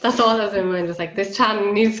tan off. That's all that was in my mind. I was like, this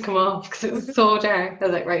tan needs to come off because it was so dark. I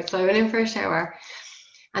was like, right. So I went in for a shower,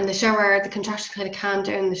 and the contraction kind of calmed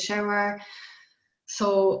down in the shower.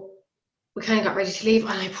 So we kind of got ready to leave,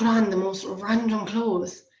 and I put on the most random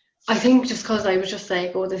clothes. I think just because I was just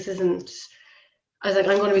like, oh, this isn't, I was like,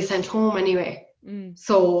 I'm going to be sent home anyway.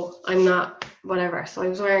 So I'm not, whatever. So I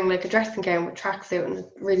was wearing like a dressing gown with tracksuit and a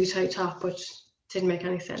really tight top, which didn't make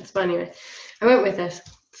any sense. But anyway, I went with it.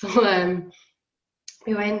 So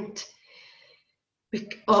we went,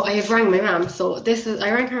 I had rang my mum. So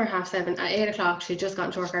I rang her at 7:30. At 8 o'clock, she'd just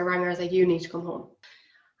gotten to work. I rang her, I was like, you need to come home.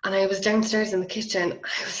 And I was downstairs in the kitchen.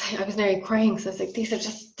 I was nearly crying. So I was like, this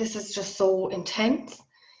is just so intense.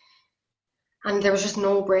 And there was just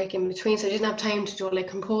no break in between. So I didn't have time to like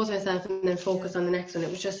compose myself and then focus on the next one.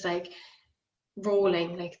 It was just like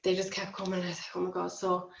rolling. Like they just kept coming. And I was like, oh my God.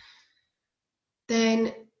 So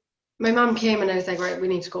then my mum came and I was like, right, we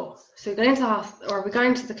need to go. So we got into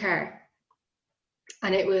the car,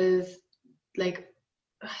 and it was like,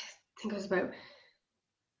 I think it was about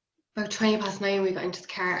 9:20 we got into the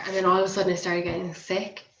car, and then all of a sudden I started getting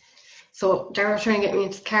sick. So Dara was trying to get me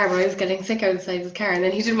into the car, but I was getting sick outside the car, and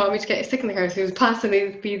then he didn't want me to get sick in the car, so he was passing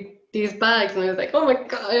these bags, and I was like, oh my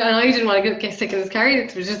God, and I didn't want to get sick in this car,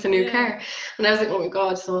 it was just a new car, and I was like, oh my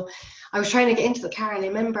God. So I was trying to get into the car, and I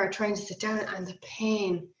remember trying to sit down and the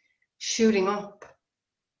pain shooting up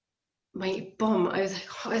my bum. I was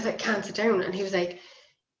like, can't sit down. And he was like,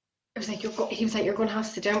 you're going to have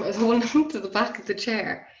to sit down. I was holding on to the back of the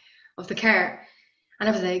chair of the car, and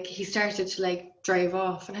I was like, he started to like drive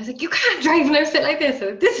off, and I was like, you can't drive now, sit like this.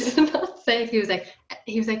 So this is not safe. He was like,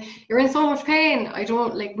 you're in so much pain.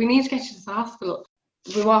 We need to get you to the hospital.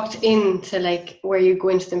 We walked into like where you go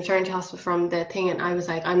into the maternity hospital from the thing, and I was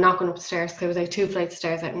like, I'm not going up the stairs, because it was like 2 flights of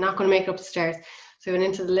stairs. I'm not going to make it up the stairs. So I went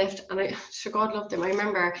into the lift, and God loved him. I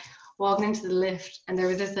remember walking into the lift, and there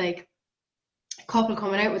was this like couple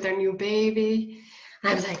coming out with their new baby,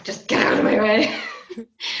 and I was like, just get out of my way.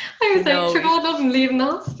 I was like, God love him, leaving the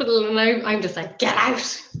hospital, and I'm just like, get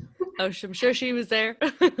out. Oh, I'm sure she was there.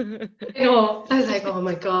 I was like, oh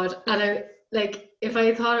my God. And I like, if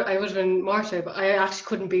I thought I would have been mortified, but I actually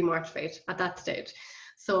couldn't be mortified at that stage.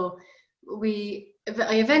 So I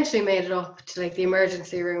eventually made it up to like the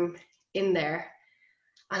emergency room in there,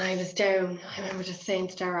 and I was down. I remember just saying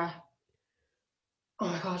to Dara, oh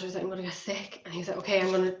my God, I was like, I'm gonna get sick. And he was like, okay,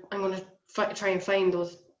 I'm gonna try and find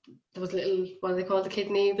those little, what are they called, the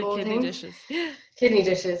kidney dishes. Kidney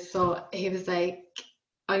dishes. So he was like,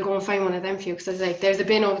 I'll go and find one of them for you, because I was like, there's a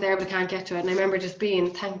bin over there but I can't get to it. And I remember just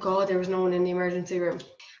being, thank God there was no one in the emergency room.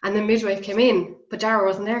 And the midwife came in, but Dara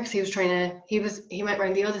wasn't there, because he went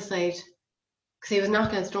around the other side, because he was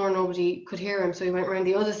knocking at the door, nobody could hear him, so he went around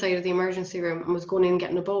the other side of the emergency room and was going in and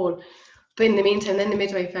getting a bowl. But in the meantime, then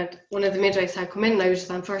one of the midwives had come in, and I was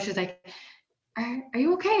just on first. She was like, are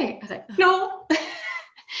you okay? I was like, no.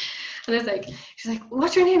 And I was like, she's like,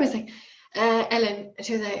 what's your name? I was like, Ellen. And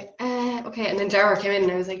she was like, okay. And then Dara came in,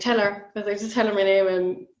 and I was like, tell her. I was like, just tell her my name,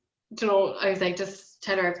 and I was like, just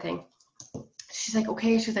tell her everything. She's like,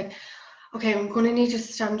 okay. She was like, okay, I'm going to need you to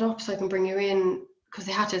stand up so I can bring you in, because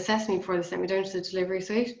they had to assess me before they sent me down to the delivery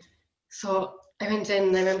suite. So I went in,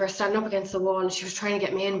 and I remember standing up against the wall, and she was trying to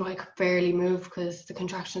get me in, but I could barely move because the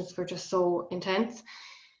contractions were just so intense.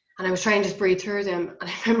 And I was trying to just breathe through them. And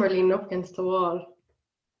I remember leaning up against the wall.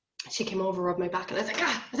 She came over, rubbed my back, and I was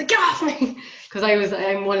like, get off me. Because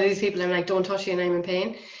I'm one of these people, I'm like, don't touch you and I'm in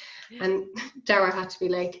pain. And Dara had to be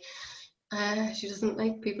like, she doesn't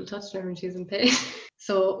like people touching her when she's in pain.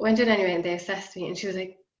 So went in anyway, and they assessed me, and she was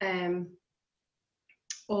like, I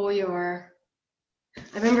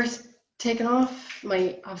remember taking off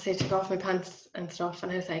my pants and stuff,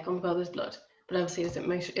 and I was like, oh my God, there's blood. But obviously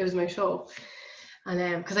it was my show.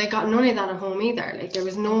 And because I got none of that at home either, like there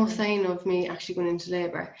was no sign of me actually going into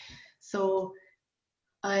labour. So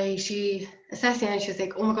she assessed me, and she was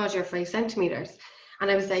like, oh my God, you're 5 centimetres.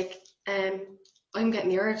 And I was like, I'm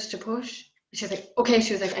getting the urge to push. She was like, okay.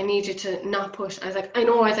 She was like, I need you to not push. I was like, I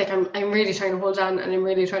know. I was like, I'm really trying to hold on, and I'm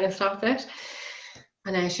really trying to stop it.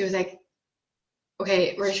 And she was like,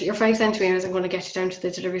 okay, you're 5 centimetres, I'm going to get you down to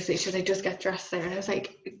the delivery suite. She was like, just get dressed there. And I was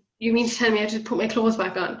like, you mean to tell me I have to put my clothes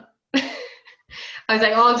back on? I was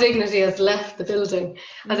like, all dignity has left the building.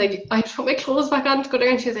 I was like, I have to put my clothes back on to go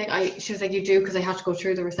down. She was like, you do, because I have to go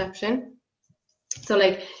through the reception. So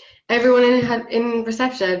like everyone in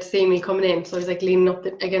reception had seen me coming in. So I was like leaning up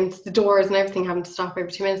against the doors and everything, having to stop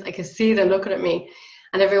every 2 minutes. I could see them looking at me.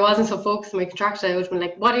 And if I wasn't so focused on my contraction, I would have been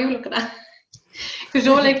like, what are you looking at? Because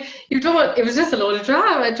Joe, like, it was just a load of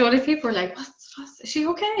drama. And Joe, like, people were like, what's, is she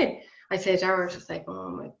okay? I said to her, just like, oh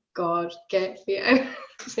my God, get me out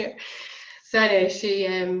of here. So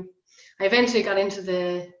anyway, I eventually got into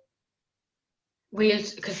the wheel,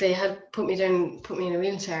 because they had put me in a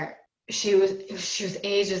wheelchair. She was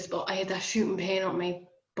ages, but I had that shooting pain on my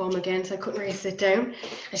bum again, so I couldn't really sit down.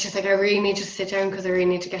 And she's like, I really need to sit down because I really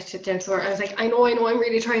need to get down to work. I was like, I know, I'm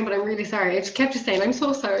really trying, but I'm really sorry. I just kept just saying, I'm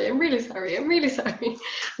so sorry, I'm really sorry.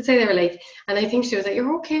 I'd say they were like, and I think she was like,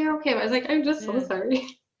 you're okay. But I was like, I'm just so sorry.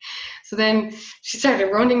 So then she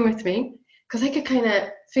started running with me, because I could kind of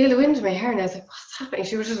feel the wind in my hair, and I was like, what's happening?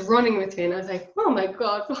 She was just running with me, and I was like, oh my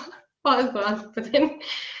God, what is going on? But then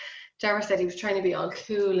Jarvis said he was trying to be all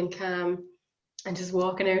cool and calm and just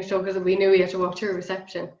walking out, because we knew we had to walk through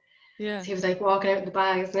reception. Yeah. So he was like walking out with the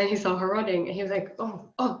bags, and then he saw her running, and he was like,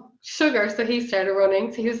 oh, sugar. So he started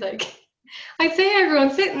running. So he was like, I'd say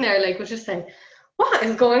everyone sitting there like was just saying, what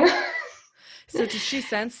is going on? So did she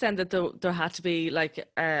sense then that there had to be like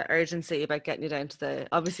urgency about getting you down to the,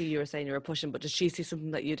 obviously you were saying you were pushing, but did she see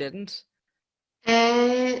something that you didn't?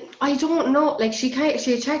 I don't know. Like she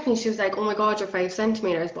had checked me. She was like, "Oh my God, you're 5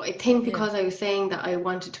 centimeters." But I think because I was saying that I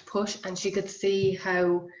wanted to push, and she could see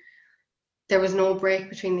how there was no break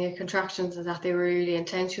between the contractions and that they were really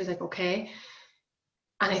intense. She was like, "Okay."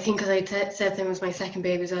 And I think because I said that it was my second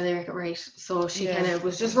baby, so they were like, right. So she kind of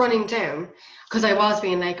was just running down, because I was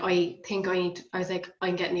being like, I was like,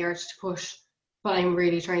 I'm getting the urge to push, but I'm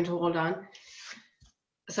really trying to hold on.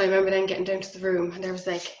 So I remember then getting down to the room, and there was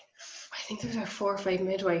like, I think there was about 4 or 5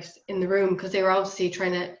 midwives in the room, because they were obviously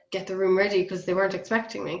trying to get the room ready, because they weren't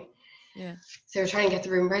expecting me. Yeah. So they were trying to get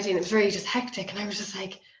the room ready, and it was really just hectic. And I was just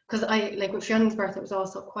like, because I, like with Fionnu's birth, it was all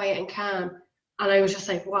so quiet and calm. And I was just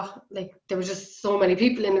like, what? Like, there was just so many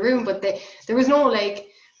people in the room, but there was no, like,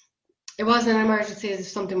 it wasn't an emergency as if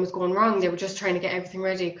something was going wrong. They were just trying to get everything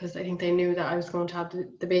ready, because I think they knew that I was going to have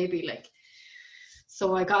the baby, like.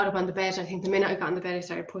 So I got up on the bed. I think the minute I got on the bed, I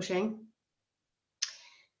started pushing.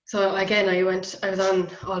 So again, I was on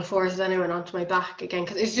all fours, then I went onto my back again,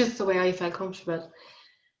 because it's just the way I felt comfortable.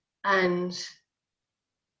 And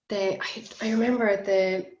I remember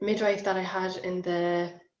the midwife that I had in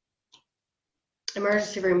the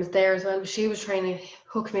emergency room was there as well. She was trying to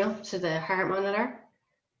hook me up to the heart monitor.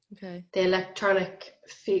 Okay. The electronic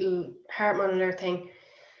fetal heart monitor thing.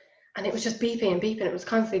 And it was just beeping and beeping. It was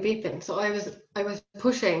constantly beeping. So I was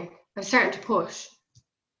pushing. I was starting to push.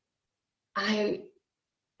 And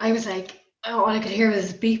I was like, all I could hear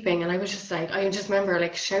was beeping. And I was just like, I just remember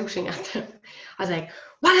like shouting at them. I was like,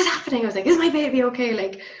 what is happening? I was like, is my baby okay?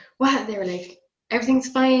 Like, what? They were like, everything's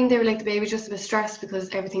fine. They were like, the baby's just a bit stressed because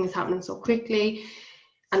everything is happening so quickly.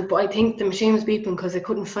 But I think the machine was beeping because it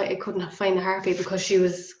couldn't find the heartbeat, because she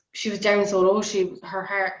was down so low. Her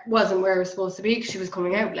heart wasn't where it was supposed to be, because she was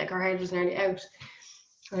coming out, like her heart was nearly out.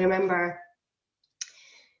 I remember,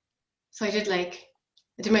 so I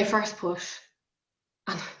did my first push,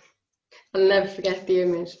 and I'll never forget the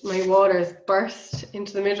image. My waters burst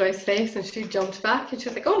into the midwife's face, and she jumped back, and she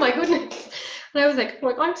was like, oh my goodness. And I was like, oh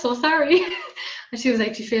my God, I'm so sorry. And she was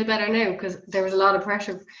like, do you feel better now? Because there was a lot of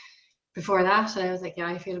pressure before that. And I was like, yeah,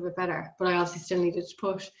 I feel a bit better. But I obviously still needed to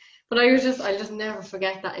push. But I'll just never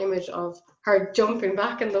forget that image of her jumping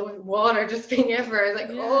back in the water, just being everywhere.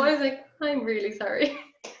 I was like, I'm really sorry.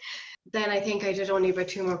 Then I think I did only about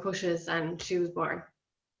 2 more pushes, and she was born.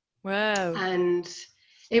 Wow. And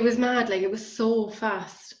it was mad. Like, it was so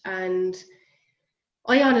fast. And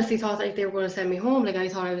I honestly thought like they were going to send me home. Like, I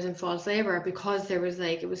thought I was in false labor, because there was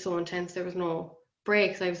like, it was so intense. There was no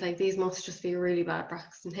breaks. I was like, these must just be really bad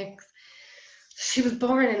Braxton Hicks. She was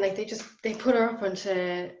born, and like they put her up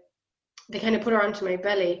onto, they kind of put her onto my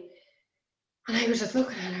belly, and I was just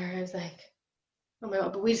looking at her. I was like, oh my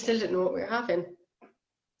God, but we still didn't know what we were having.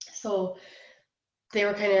 So they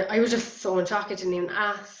were I was just so in shock. I didn't even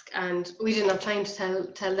ask, and we didn't have time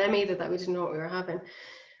to tell them either that we didn't know what we were having.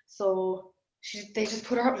 So they just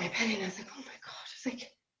put her up my belly, and I was like, oh my God. I was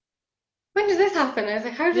like, when did this happen? I was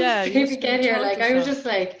like, how did this baby get here? Like, I was just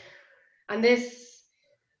like, and this,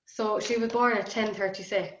 so she was born at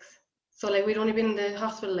 10:36. So like, we'd only been in the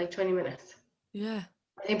hospital like 20 minutes. Yeah.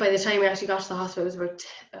 I think by the time we actually got to the hospital, it was about,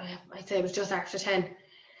 I'd say it was just after 10.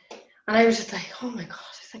 And I was just like, oh my God.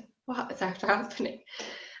 I was like, what is after happening?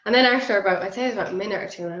 And then after I'd say it was about a minute or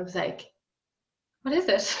two, and I was like, what is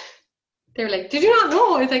it? They were like, did you not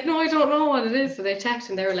know? I was like, no, I don't know what it is. So they checked,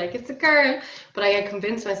 and they were like, it's a girl. But I had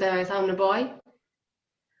convinced myself I was having a boy.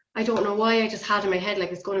 I don't know why. I just had in my head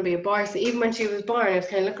like it's going to be a boy. So even when she was born, I was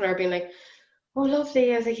kind of looking at her being like, oh,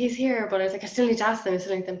 lovely. I was like, he's here. But I was like, I still need to ask them. I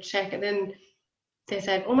still need them to check. And then they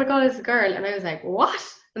said, oh my God, it's a girl. And I was like, what?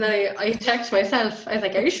 And then I checked myself. I was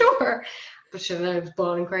like, are you sure? But then I was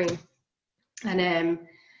bawling crying. And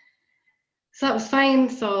so that was fine.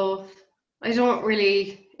 So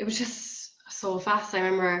it was just so fast. I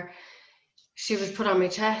remember she was put on my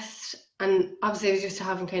chest, and obviously I was used to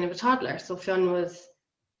having kind of a toddler. So Fionn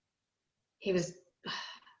he was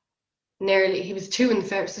 2 in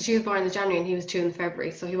February. So she was born in January and he was 2 in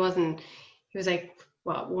February. So he was like,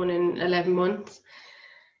 1 in 11 months.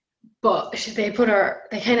 But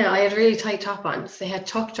I had a really tight top on. So they had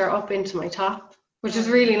tucked her up into my top, which was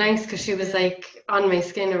really nice because she was like on my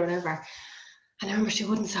skin or whatever. And I remember she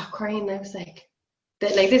wouldn't stop crying. And I was like,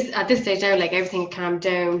 at this stage now, like everything had calmed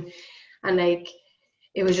down, and like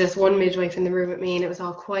it was just one midwife in the room with me, and it was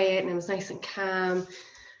all quiet and it was nice and calm.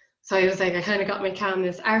 So I was like, I kind of got my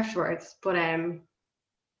calmness afterwards. But I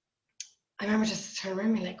remember just turning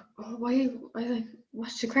around me like, oh, why? I was like,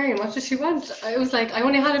 what's she crying? What does she want? I was like, I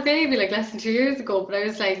only had a baby like less than 2 years ago, but I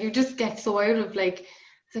was like, you just get so out of like, I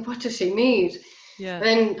was like, what does she need? Yeah. But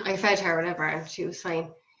then I fed her whatever, and she was fine.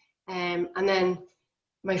 And then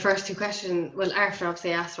my first 2 questions, well, after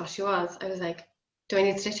obviously I asked what she was, I was like, do I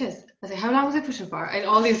need stitches? I was like, how long was I pushing for? I had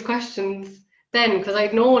all these questions then because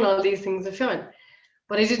I'd known all these things of Fionn,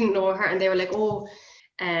 but I didn't know her. And they were like,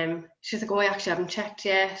 she's like, I actually haven't checked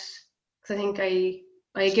yet, because I think I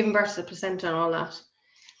had given birth to the placenta and all that.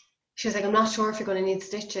 She was like, I'm not sure if you're going to need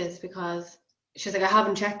stitches, because she was like, I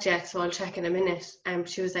haven't checked yet, so I'll check in a minute. And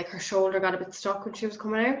she was like, her shoulder got a bit stuck when she was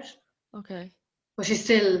coming out. Okay. But she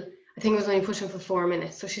still, I think it was only pushing for 4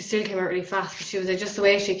 minutes, so she still came out really fast. But she was like, just the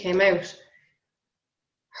way she came out,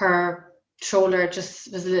 her shoulder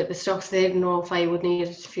just was a little bit stuck, so they didn't know if I would need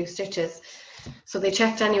a few stitches. So they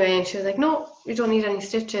checked anyway, and she was like, no, you don't need any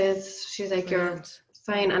stitches. She was like, you're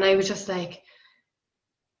fine. And I was just like,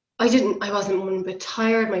 I wasn't one bit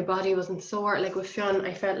tired, my body wasn't sore. Like with Fionn,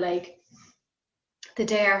 I felt like the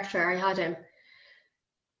day after I had him,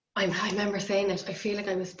 I remember saying it, I feel like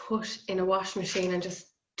I was put in a washing machine and just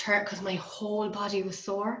turned, because my whole body was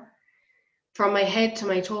sore. From my head to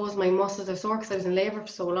my toes, my muscles are sore because I was in labour for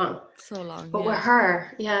so long. But with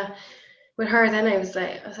her, then I was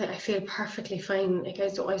like, I feel perfectly fine. Like I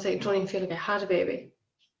don't even feel like I had a baby.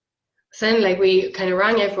 So then like we kind of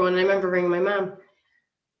rang everyone, and I remember ringing my mum.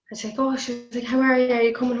 And she's like, she was like, how are you? Are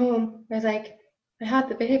you coming home? I was like, I had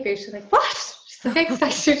the baby. She's like, what? She's like, I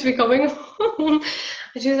expect you to be coming home.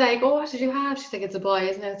 And she was like, what did you have? She's like, it's a boy,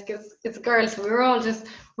 isn't it? It's a girl. So we were all just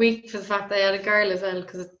weak for the fact that I had a girl as well,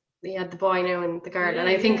 because he had the boy now and the girl. And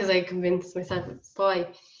I think because I convinced myself it's a boy.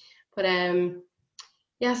 But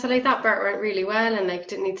so like that birth went really well, and like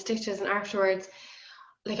didn't need stitches. And afterwards,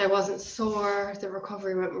 like I wasn't sore. The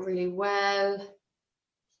recovery went really well.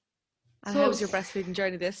 And how was your breastfeeding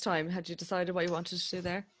journey this time? Had you decided what you wanted to do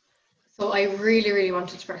there? So I really, really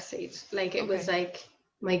wanted to breastfeed. Like it was like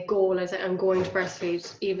my goal. I was like, I'm going to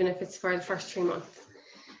breastfeed, even if it's for the first 3 months.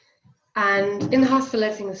 And in the hospital,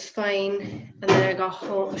 everything was fine. And then I got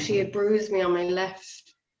home. She had bruised me on my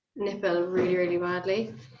left nipple really, really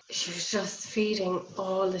badly. She was just feeding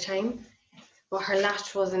all the time, but her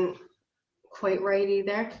latch wasn't quite right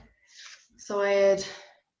either. So I had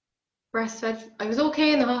breastfed. I was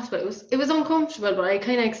okay in the hospital. It was uncomfortable, but I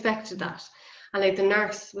kind of expected that. And like the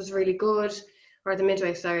nurse was really good, or the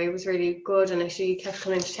midwife, was really good, and she kept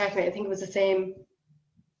coming to check me. I think it was the same.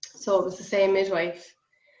 So it was the same midwife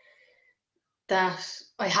that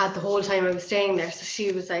I had the whole time I was staying there. So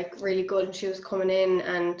she was like really good, and she was coming in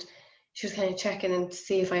and she was kind of checking and to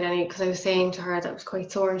see if I had any, because I was saying to her that I was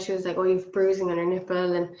quite sore, and she was like, oh, you've bruising on her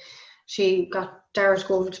nipple. And she got Dara to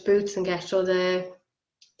go over to Boots and get the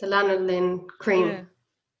lanolin cream. Yeah.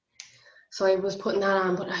 So I was putting that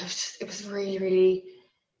on, but it was really, really,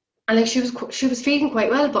 and like she was feeding quite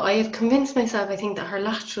well, but I had convinced myself, I think, that her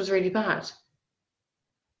latch was really bad.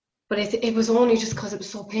 But it was only just because it was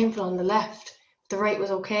so painful on the left. The right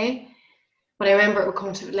was okay. But I remember it would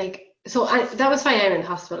come to that was fine. I'm in the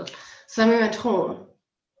hospital. So then we went home.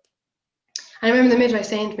 And I remember the midwife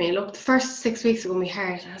saying to me, look, the first 6 weeks are going to be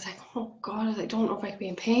hard. And I was like, oh God, I don't know if I could be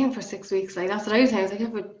in pain for 6 weeks. Like that's what I was saying. I was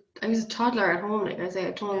like, I was a toddler at home. Like I was like,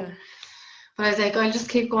 I don't. Yeah. But I was like, I'll just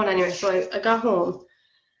keep going anyway. So I got home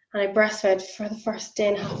and I breastfed for the first day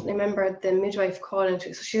and a half. I remember the midwife calling.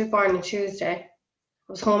 So she was born on Tuesday.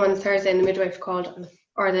 I was home on Thursday, and the midwife called,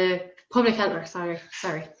 or the public health nurse,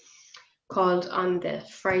 sorry, called on the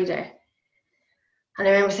Friday. And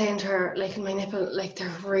I remember saying to her, like, in my nipple, like,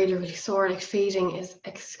 they're really, really sore. Like, feeding is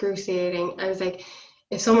excruciating. I was like,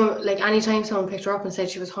 if someone, like, anytime someone picked her up and said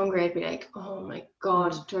she was hungry, I'd be like, oh my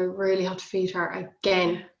God, do I really have to feed her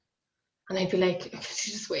again? And I'd be like, could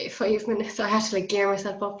you just wait 5 minutes? I had to, like, gear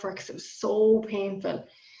myself up for it because it was so painful.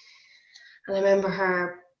 And I remember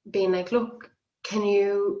her being like, look, can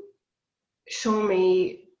you show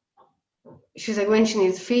me? She was like, when she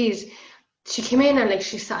needs a feed. She came in and like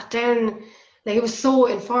she sat down, like it was so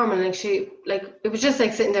informal, like it was just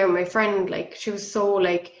like sitting there with my friend, like she was so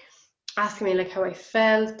like asking me like how I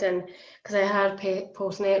felt, and because I had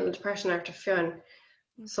postnatal depression after Fionn,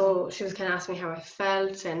 so she was kind of asking me how I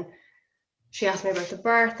felt, and she asked me about the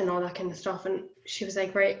birth and all that kind of stuff, and she was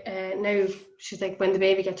like, right, now she's like, when the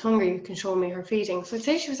baby gets hungry, you can show me her feeding. So I'd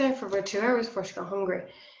say she was there for about 2 hours before she got hungry,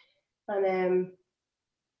 and then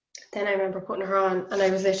I remember putting her on, and I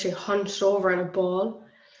was literally hunched over in a ball,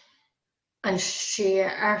 and she,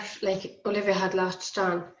 like Olivia had latched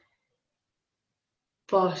on,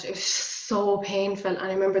 but it was so painful. And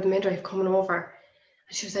I remember the midwife coming over,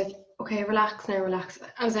 and she was like, okay, relax now, relax.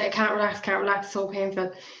 I was like, I can't relax, so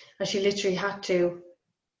painful. And she literally had to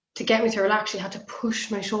get me to relax, she had to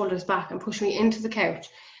push my shoulders back and push me into the couch.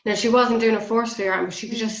 Now, she wasn't doing it forcefully, but she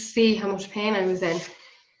could just see how much pain I was in.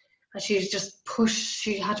 And she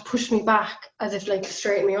had to push me back as if like to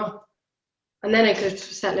straighten me up. And then I could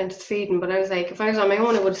settle into the feeding. But I was like, if I was on my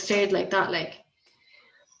own, I would have stayed like that. Like.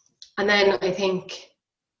 And then I think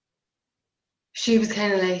she was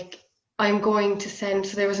kind of like, I'm going to send,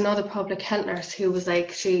 so there was another public health nurse who was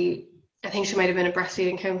like, I think she might have been a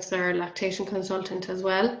breastfeeding counsellor or lactation consultant as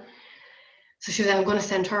well. So she was like, I'm going to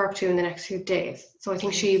send her up to you in the next few days. So I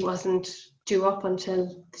think she wasn't due up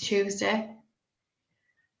until the Tuesday.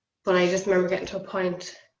 But I just remember getting to a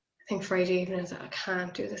point, I think Friday evening, I was like, I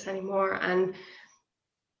can't do this anymore. And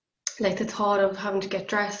like the thought of having to get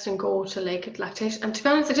dressed and go to like lactation, and to be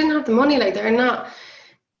honest, I didn't have the money. Like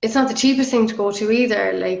it's not the cheapest thing to go to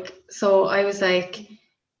either. Like, so I was like,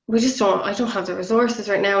 I don't have the resources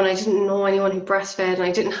right now. And I didn't know anyone who breastfed, and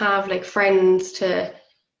I didn't have like friends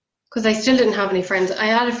because I still didn't have any friends. I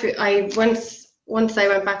had a few, once I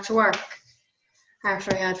went back to work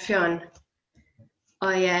after I had Fionn,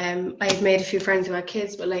 I had made a few friends who had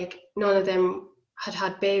kids, but like none of them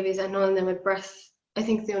had babies, and none of them had I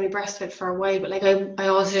think they only breastfed for a while, but like I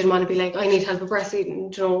also didn't want to be like, I need help with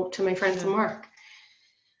breastfeeding, to my friends from work.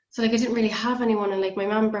 So like I didn't really have anyone, and like my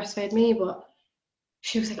mum breastfed me, but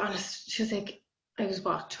she was like, honest, she was like, I was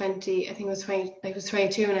 20, I think it was 20, I was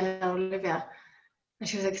 22 and I had Olivia, and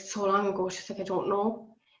she was like, so long ago. She's like, I don't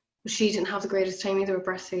know, but she didn't have the greatest time either with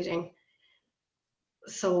breastfeeding.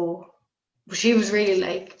 So she was really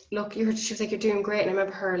like, look, she was like, you're doing great. And I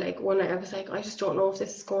remember her like one night I was like, I just don't know if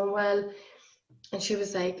this is going well. And she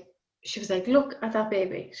was like, look at that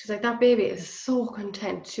baby. She's like, that baby is so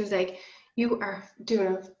content. She was like, you are doing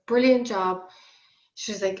a brilliant job.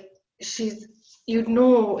 She was like, you'd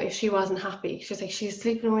know if she wasn't happy. She was like, she's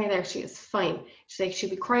sleeping away there, she is fine. She's like, she'd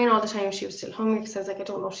be crying all the time if she was still hungry, because I was like, I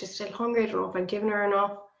don't know if she's still hungry, I don't know if I'm giving her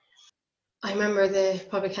enough. I remember the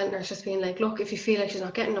public health nurse just being like, look, if you feel like she's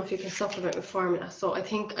not getting enough, you can supplement with formula. So I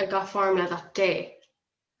think I got formula that day,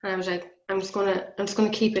 and I was like, I'm just gonna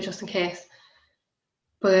keep it just in case.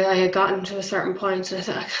 But I had gotten to a certain point, and I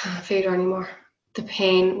said, I can't feed her anymore. The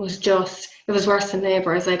pain was it was worse than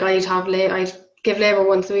labour. I was like, I'd give labour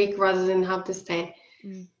once a week rather than have this pain.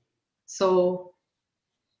 So,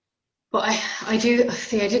 but I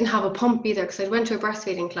didn't have a pump either, because I went to a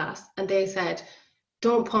breastfeeding class and they said,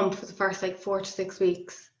 don't pump for the first like 4 to 6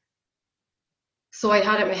 weeks. So I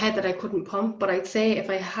had it in my head that I couldn't pump, but I'd say if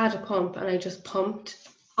I had a pump and I just pumped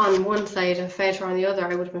on one side and fed her on the other,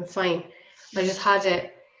 I would have been fine. I just had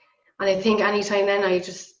it, and I think anytime then I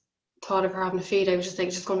just thought of her having to feed, I was just like,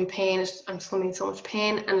 it's just going to be pain, I'm just going to be in so much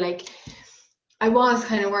pain. And like I was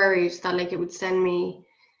kind of worried that like it would send me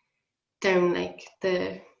down like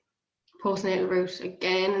the postnatal route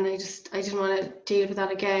again, and I didn't want to deal with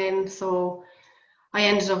that again. So I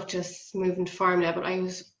ended up just moving to formula. But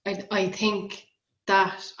I think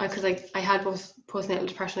that because I had both postnatal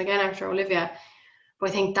depression again after Olivia, but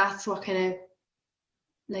I think that's what kind of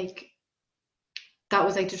like, that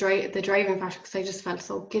was like the driving factor, because I just felt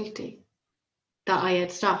so guilty that I had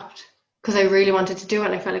stopped, because I really wanted to do it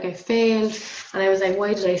and I felt like I failed, and I was like,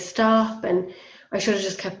 why did I stop? And I should have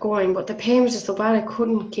just kept going, but the pain was just so bad I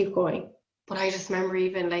couldn't keep going. But I just remember,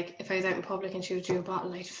 even like if I was out in public and she would do a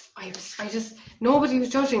bottle, I just nobody was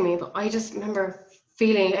judging me, but I just remember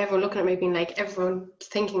feeling everyone looking at me being like, everyone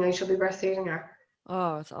thinking I should be breastfeeding her.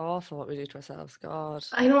 Oh, it's awful what we do to ourselves. God.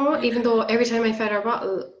 I know, even though every time I fed her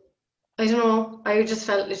bottle, I don't know, I just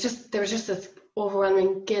felt there was just this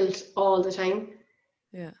overwhelming guilt all the time.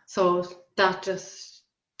 Yeah. So that just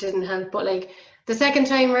didn't help. But like the second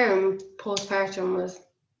time round, postpartum was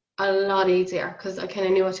a lot easier, because I kind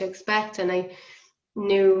of knew what to expect, and I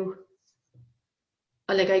knew,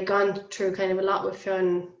 like, I'd gone through kind of a lot with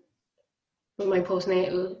Fionn with my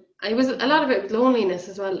postnatal, I was, a lot of it was loneliness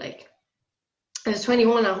as well. Like, I was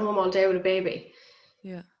 21 at home all day with a baby.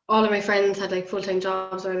 Yeah. All of my friends had like full-time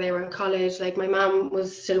jobs or they were in college. Like my mum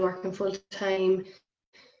was still working full-time.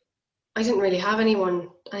 I didn't really have anyone.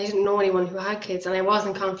 I didn't know anyone who had kids, and I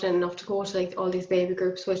wasn't confident enough to go to like all these baby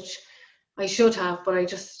groups, which I should have, but I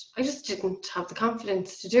just didn't have the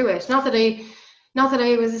confidence to do it. Not that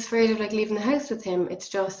I was afraid of like leaving the house with him. It's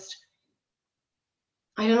just,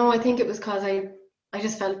 I don't know. I think it was because I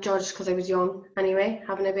just felt judged because I was young anyway,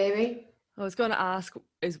 having a baby. I was going to ask,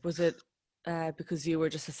 was it because you were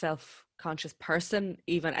just a self-conscious person,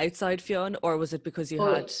 even outside Fionn, or was it because you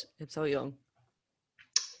had him so young?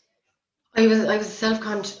 I was a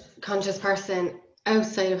self-conscious person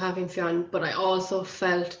outside of having Fionn, but I also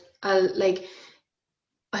felt like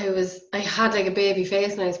I had like a baby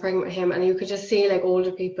face when I was pregnant with him, and you could just see like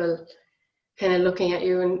older people kind of looking at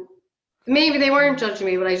you, and maybe they weren't judging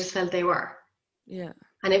me, but I just felt they were. Yeah.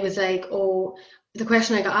 And it was like, oh, the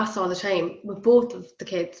question I got asked all the time with both of the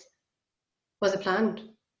kids, was it planned?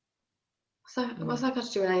 What's that got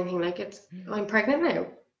to do with anything? Like, I'm pregnant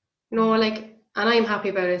now. Like, and I'm happy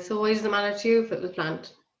about it, so why does it matter to you if it was planned?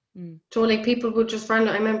 So like people would just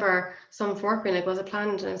random. I remember some for work being like, was it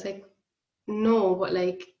planned? And I was like, no, but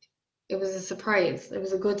like it was a surprise. It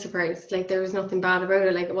was a good surprise. Like there was nothing bad about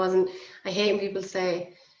it. Like it wasn't. I hate when people say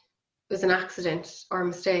it was an accident or a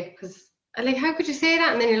mistake, because like, how could you say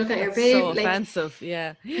that? And then you're looking at your baby. So like, offensive.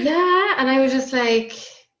 Yeah. And I was just like,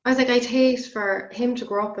 I'd hate for him to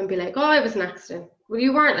grow up and be like, oh, it was an accident. Well,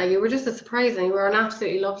 you weren't. Like, you were just a surprise, and you were an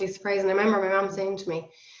absolutely lovely surprise. And I remember my mum saying to me,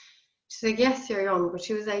 she's like, yes, you're young, but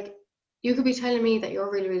she was like, you could be telling me that you're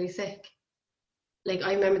really, really sick. Like,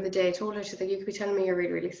 I remember the day I told her, she's like, you could be telling me you're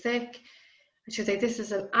really, really sick. And she was like, this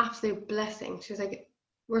is an absolute blessing. She was like,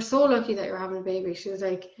 we're so lucky that you're having a baby. She was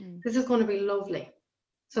like, this is going to be lovely.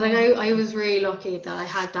 So like, I was really lucky that I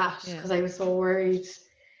had that, because I was so worried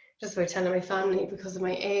just about telling my family because of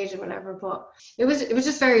my age and whatever. But it was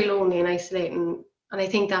just very lonely and isolating. And I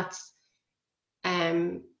think that's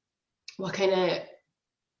what kind of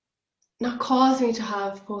not caused me to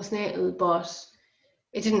have postnatal, but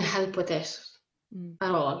it didn't help with it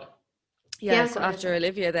at all. Yeah, so after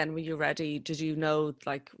Olivia then, were you ready? Did you know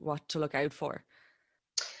like what to look out for?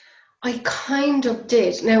 I kind of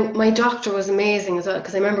did. Now, my doctor was amazing as well,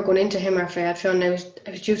 because I remember going into him after I had Fionn. I was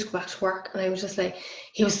due to go back to work, and I was just like,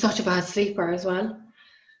 he was such a bad sleeper as well,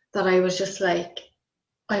 that I was just like,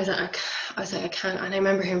 I was like, I can't. And I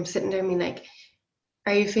remember him sitting there and being like,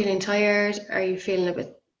 are you feeling tired? Are you feeling a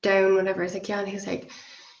bit down? Whatever. I was like, yeah. And he was like,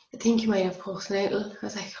 I think you might have postnatal. I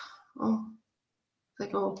was like, oh.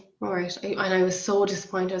 All right. And I was so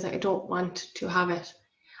disappointed. I was like, I don't want to have it.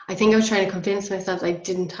 I think I was trying to convince myself that I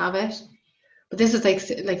didn't have it. But this was like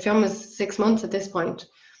Fionn was 6 months at this point.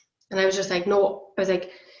 And I was just like, no. I was like,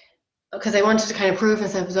 because I wanted to kind of prove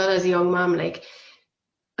myself as well as a young mom. Like,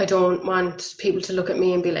 I don't want people to look at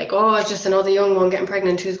me and be like, oh, it's just another young one getting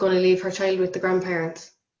pregnant who's going to leave her child with the grandparents.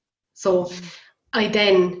 So I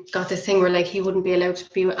then got this thing where like he wouldn't be allowed to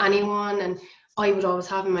be with anyone, and I would always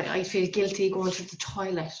have him. I'd feel guilty going to the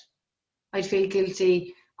toilet. I'd feel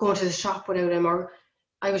guilty going to the shop without him, or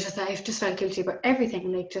I just felt guilty about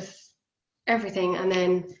everything, like just everything. And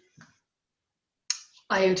then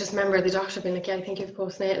I just remember the doctor being like, yeah, I think you have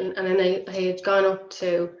postnatal. And then I had gone up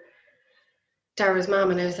to Dara's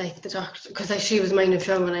mum, and I was like, the doctor, because she was minding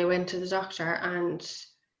Fionn when I went to the doctor, and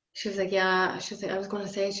she was like, yeah, she was like, I was going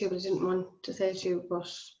to say it to you, but I didn't want to say it to you, but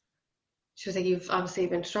she was like, you've obviously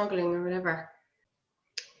been struggling or whatever.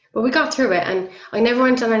 But we got through it, and I never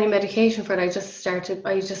went on any medication for it. I was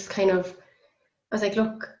like,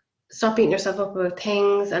 look, stop beating yourself up about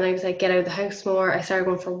things. And I was like, get out of the house more. I started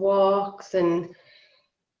going for walks and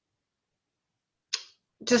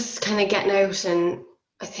just kind of getting out. And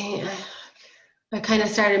I think I kind of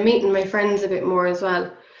started meeting my friends a bit more as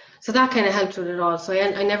well. So that kind of helped with it all. So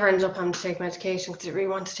I never ended up having to take medication because I didn't really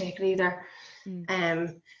want to take it either.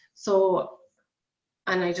 And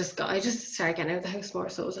I just started getting out of the house more,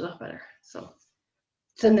 so it was a lot better. So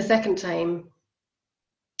then the second time,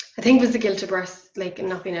 I think it was the guilt of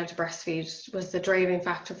not being able to breastfeed was the driving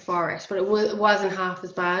factor for it. But it wasn't half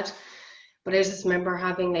as bad. But I just remember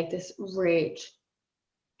having like this rage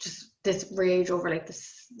over like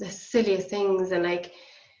the silliest things, and like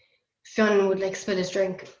Fionn would like spill his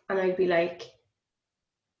drink, and I'd be like,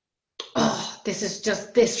 oh, this is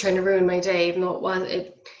just this trying to ruin my day, even though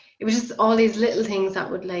it was just all these little things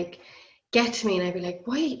that would like get to me, and I'd be like,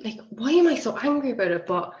 why am I so angry about it?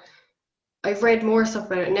 But I've read more stuff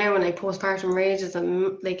about it now, and like postpartum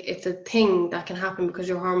ragism, like it's a thing that can happen because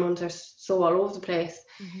your hormones are so all over the place.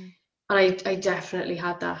 And I definitely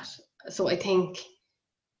had that. So I think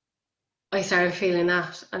I started feeling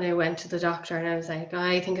that, and I went to the doctor and I was like,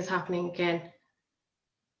 I think it's happening again.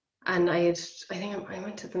 And I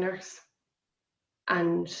went to the nurse,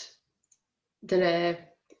 and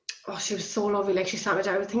she was so lovely. Like, she sat me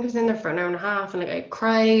down. I think I was in there for an hour and a half, and like I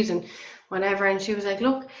cried and whatever. And she was like,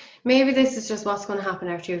 look, maybe this is just what's going to happen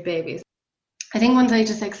after you have babies. I think once I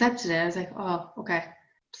just accepted it, I was like, oh, okay,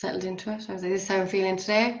 settled into it. I was like, this is how I'm feeling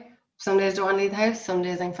today. Some days I don't want to leave the house, some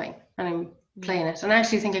days I'm fine, and I'm playing it. And I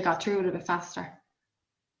actually think I got through it a bit faster.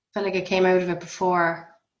 Felt like I came out of it before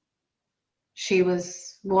she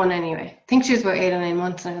was 1 anyway. I think she was about 8 or 9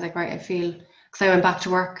 months, and I was like, right, I feel, because I went back to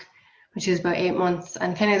work when she was about 8 months,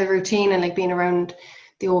 and kind of the routine and like being around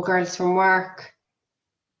the old girls from work,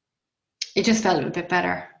 it just felt a bit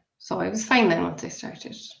better. So I was fine then once I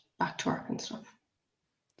started back to work and stuff.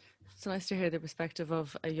 It's nice to hear the perspective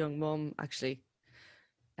of a young mum, actually.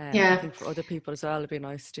 Yeah. I think for other people as well, it'd be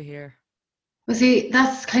nice to hear. Well, see,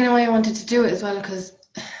 that's kind of why I wanted to do it as well, because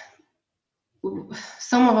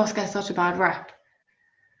some of us get such a bad rep.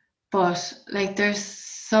 But like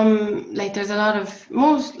there's a lot of,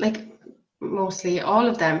 mostly all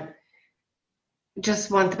of them just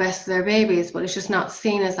want the best for their babies, but it's just not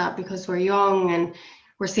seen as that because we're young, and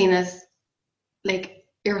we're seen as like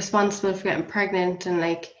irresponsible for getting pregnant, and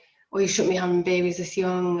like, oh, you shouldn't be having babies this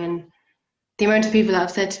young. And the amount of people that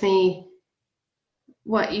have said to me,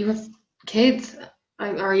 what, you have kids?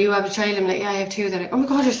 Or you have a child? I'm like, yeah, I have 2. They're like, oh my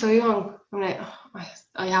God, you're so young. I'm like, oh,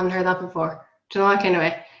 I haven't heard that before. Do you know that kind of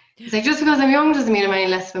way? It's like, just because I'm young doesn't mean I'm any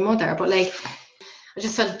less of a mother. But like, I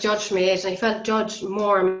just felt judged for my age. And I felt judged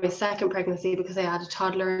more in my second pregnancy because I had a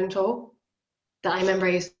toddler in tow. That I remember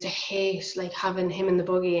I used to hate, like, having him in the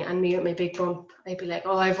buggy and me with my big bump. I'd be like,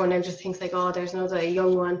 oh, everyone now just thinks like, oh, there's another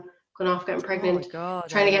young one going off getting pregnant, oh my God,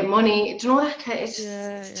 trying to get money. Do you know that kind of,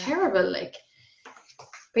 it's terrible, like.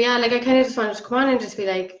 But yeah, like, I kind of just wanted to come on and just be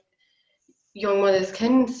like, young mothers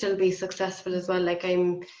can still be successful as well. Like,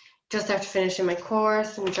 I'm just after finishing my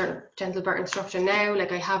course and gentle birth instructor now.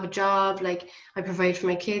 Like, I have a job. Like, I provide for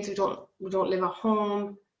my kids. We don't live at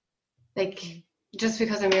home. Like, just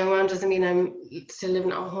because I'm a young mom doesn't mean I'm still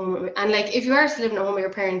living at home. And like, if you are still living at home with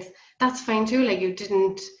your parents, that's fine too. Like,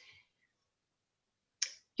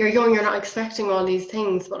 you're young, you're not expecting all these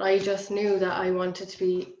things. But I just knew that I wanted to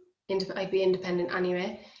be, I'd be independent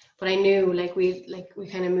anyway. But I knew, like, we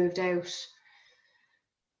kind of moved out.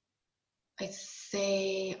 I'd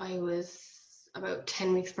say I was about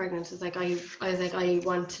 10 weeks pregnant. I was like, I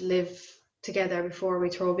want to live together before we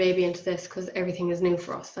throw a baby into this, because everything is new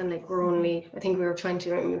for us. And like, we're only, I think we were 20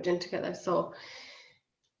 when we moved in together. So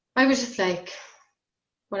I was just like,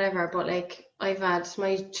 whatever. But like, my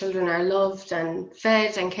children are loved and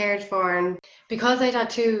fed and cared for. And because I'd had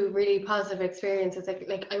 2 really positive experiences,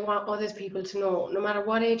 like I want other people to know, no matter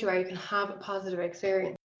what age you are, you can have a positive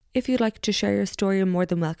experience. If you'd like to share your story, you're more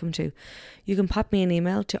than welcome to. You can pop me an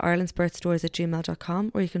email to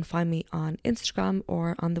irelandsbirthstories@gmail.com, or you can find me on Instagram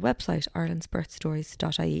or on the website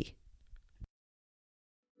irelandsbirthstories.ie.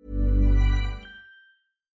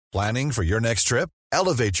 Planning for your next trip?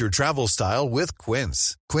 Elevate your travel style with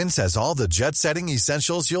Quince. Quince has all the jet-setting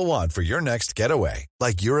essentials you'll want for your next getaway,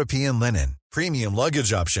 like European linen, premium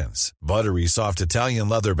luggage options, buttery soft Italian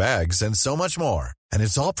leather bags, and so much more. And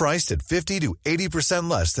it's all priced at 50 to 80%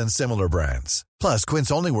 less than similar brands. Plus, Quince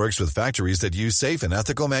only works with factories that use safe and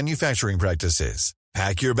ethical manufacturing practices.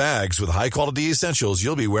 Pack your bags with high-quality essentials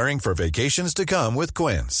you'll be wearing for vacations to come with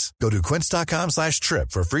Quince. Go to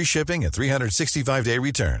quince.com/trip for free shipping and 365-day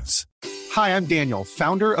returns. Hi, I'm Daniel,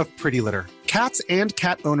 founder of Pretty Litter. Cats and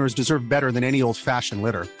cat owners deserve better than any old-fashioned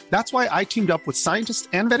litter. That's why I teamed up with scientists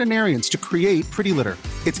and veterinarians to create Pretty Litter.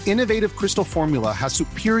 Its innovative crystal formula has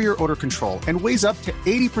superior odor control and weighs up to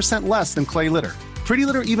 80% less than clay litter. Pretty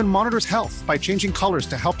Litter even monitors health by changing colors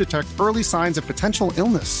to help detect early signs of potential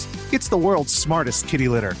illness. It's the world's smartest kitty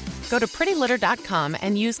litter. Go to prettylitter.com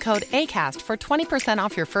and use code ACAST for 20%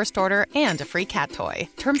 off your first order and a free cat toy.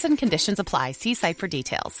 Terms and conditions apply. See site for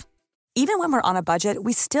details. Even when we're on a budget,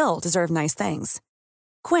 we still deserve nice things.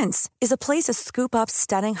 Quince is a place to scoop up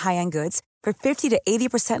stunning high-end goods for 50 to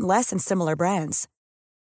 80% less than similar brands.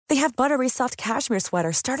 They have buttery soft cashmere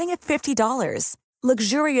sweaters starting at $50,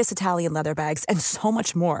 luxurious Italian leather bags, and so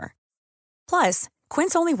much more. Plus,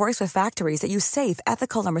 Quince only works with factories that use safe,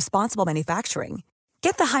 ethical, and responsible manufacturing.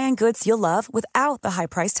 Get the high-end goods you'll love without the high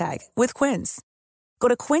price tag with Quince. Go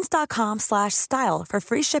to quince.com/style for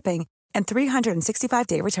free shipping and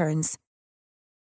 365-day returns.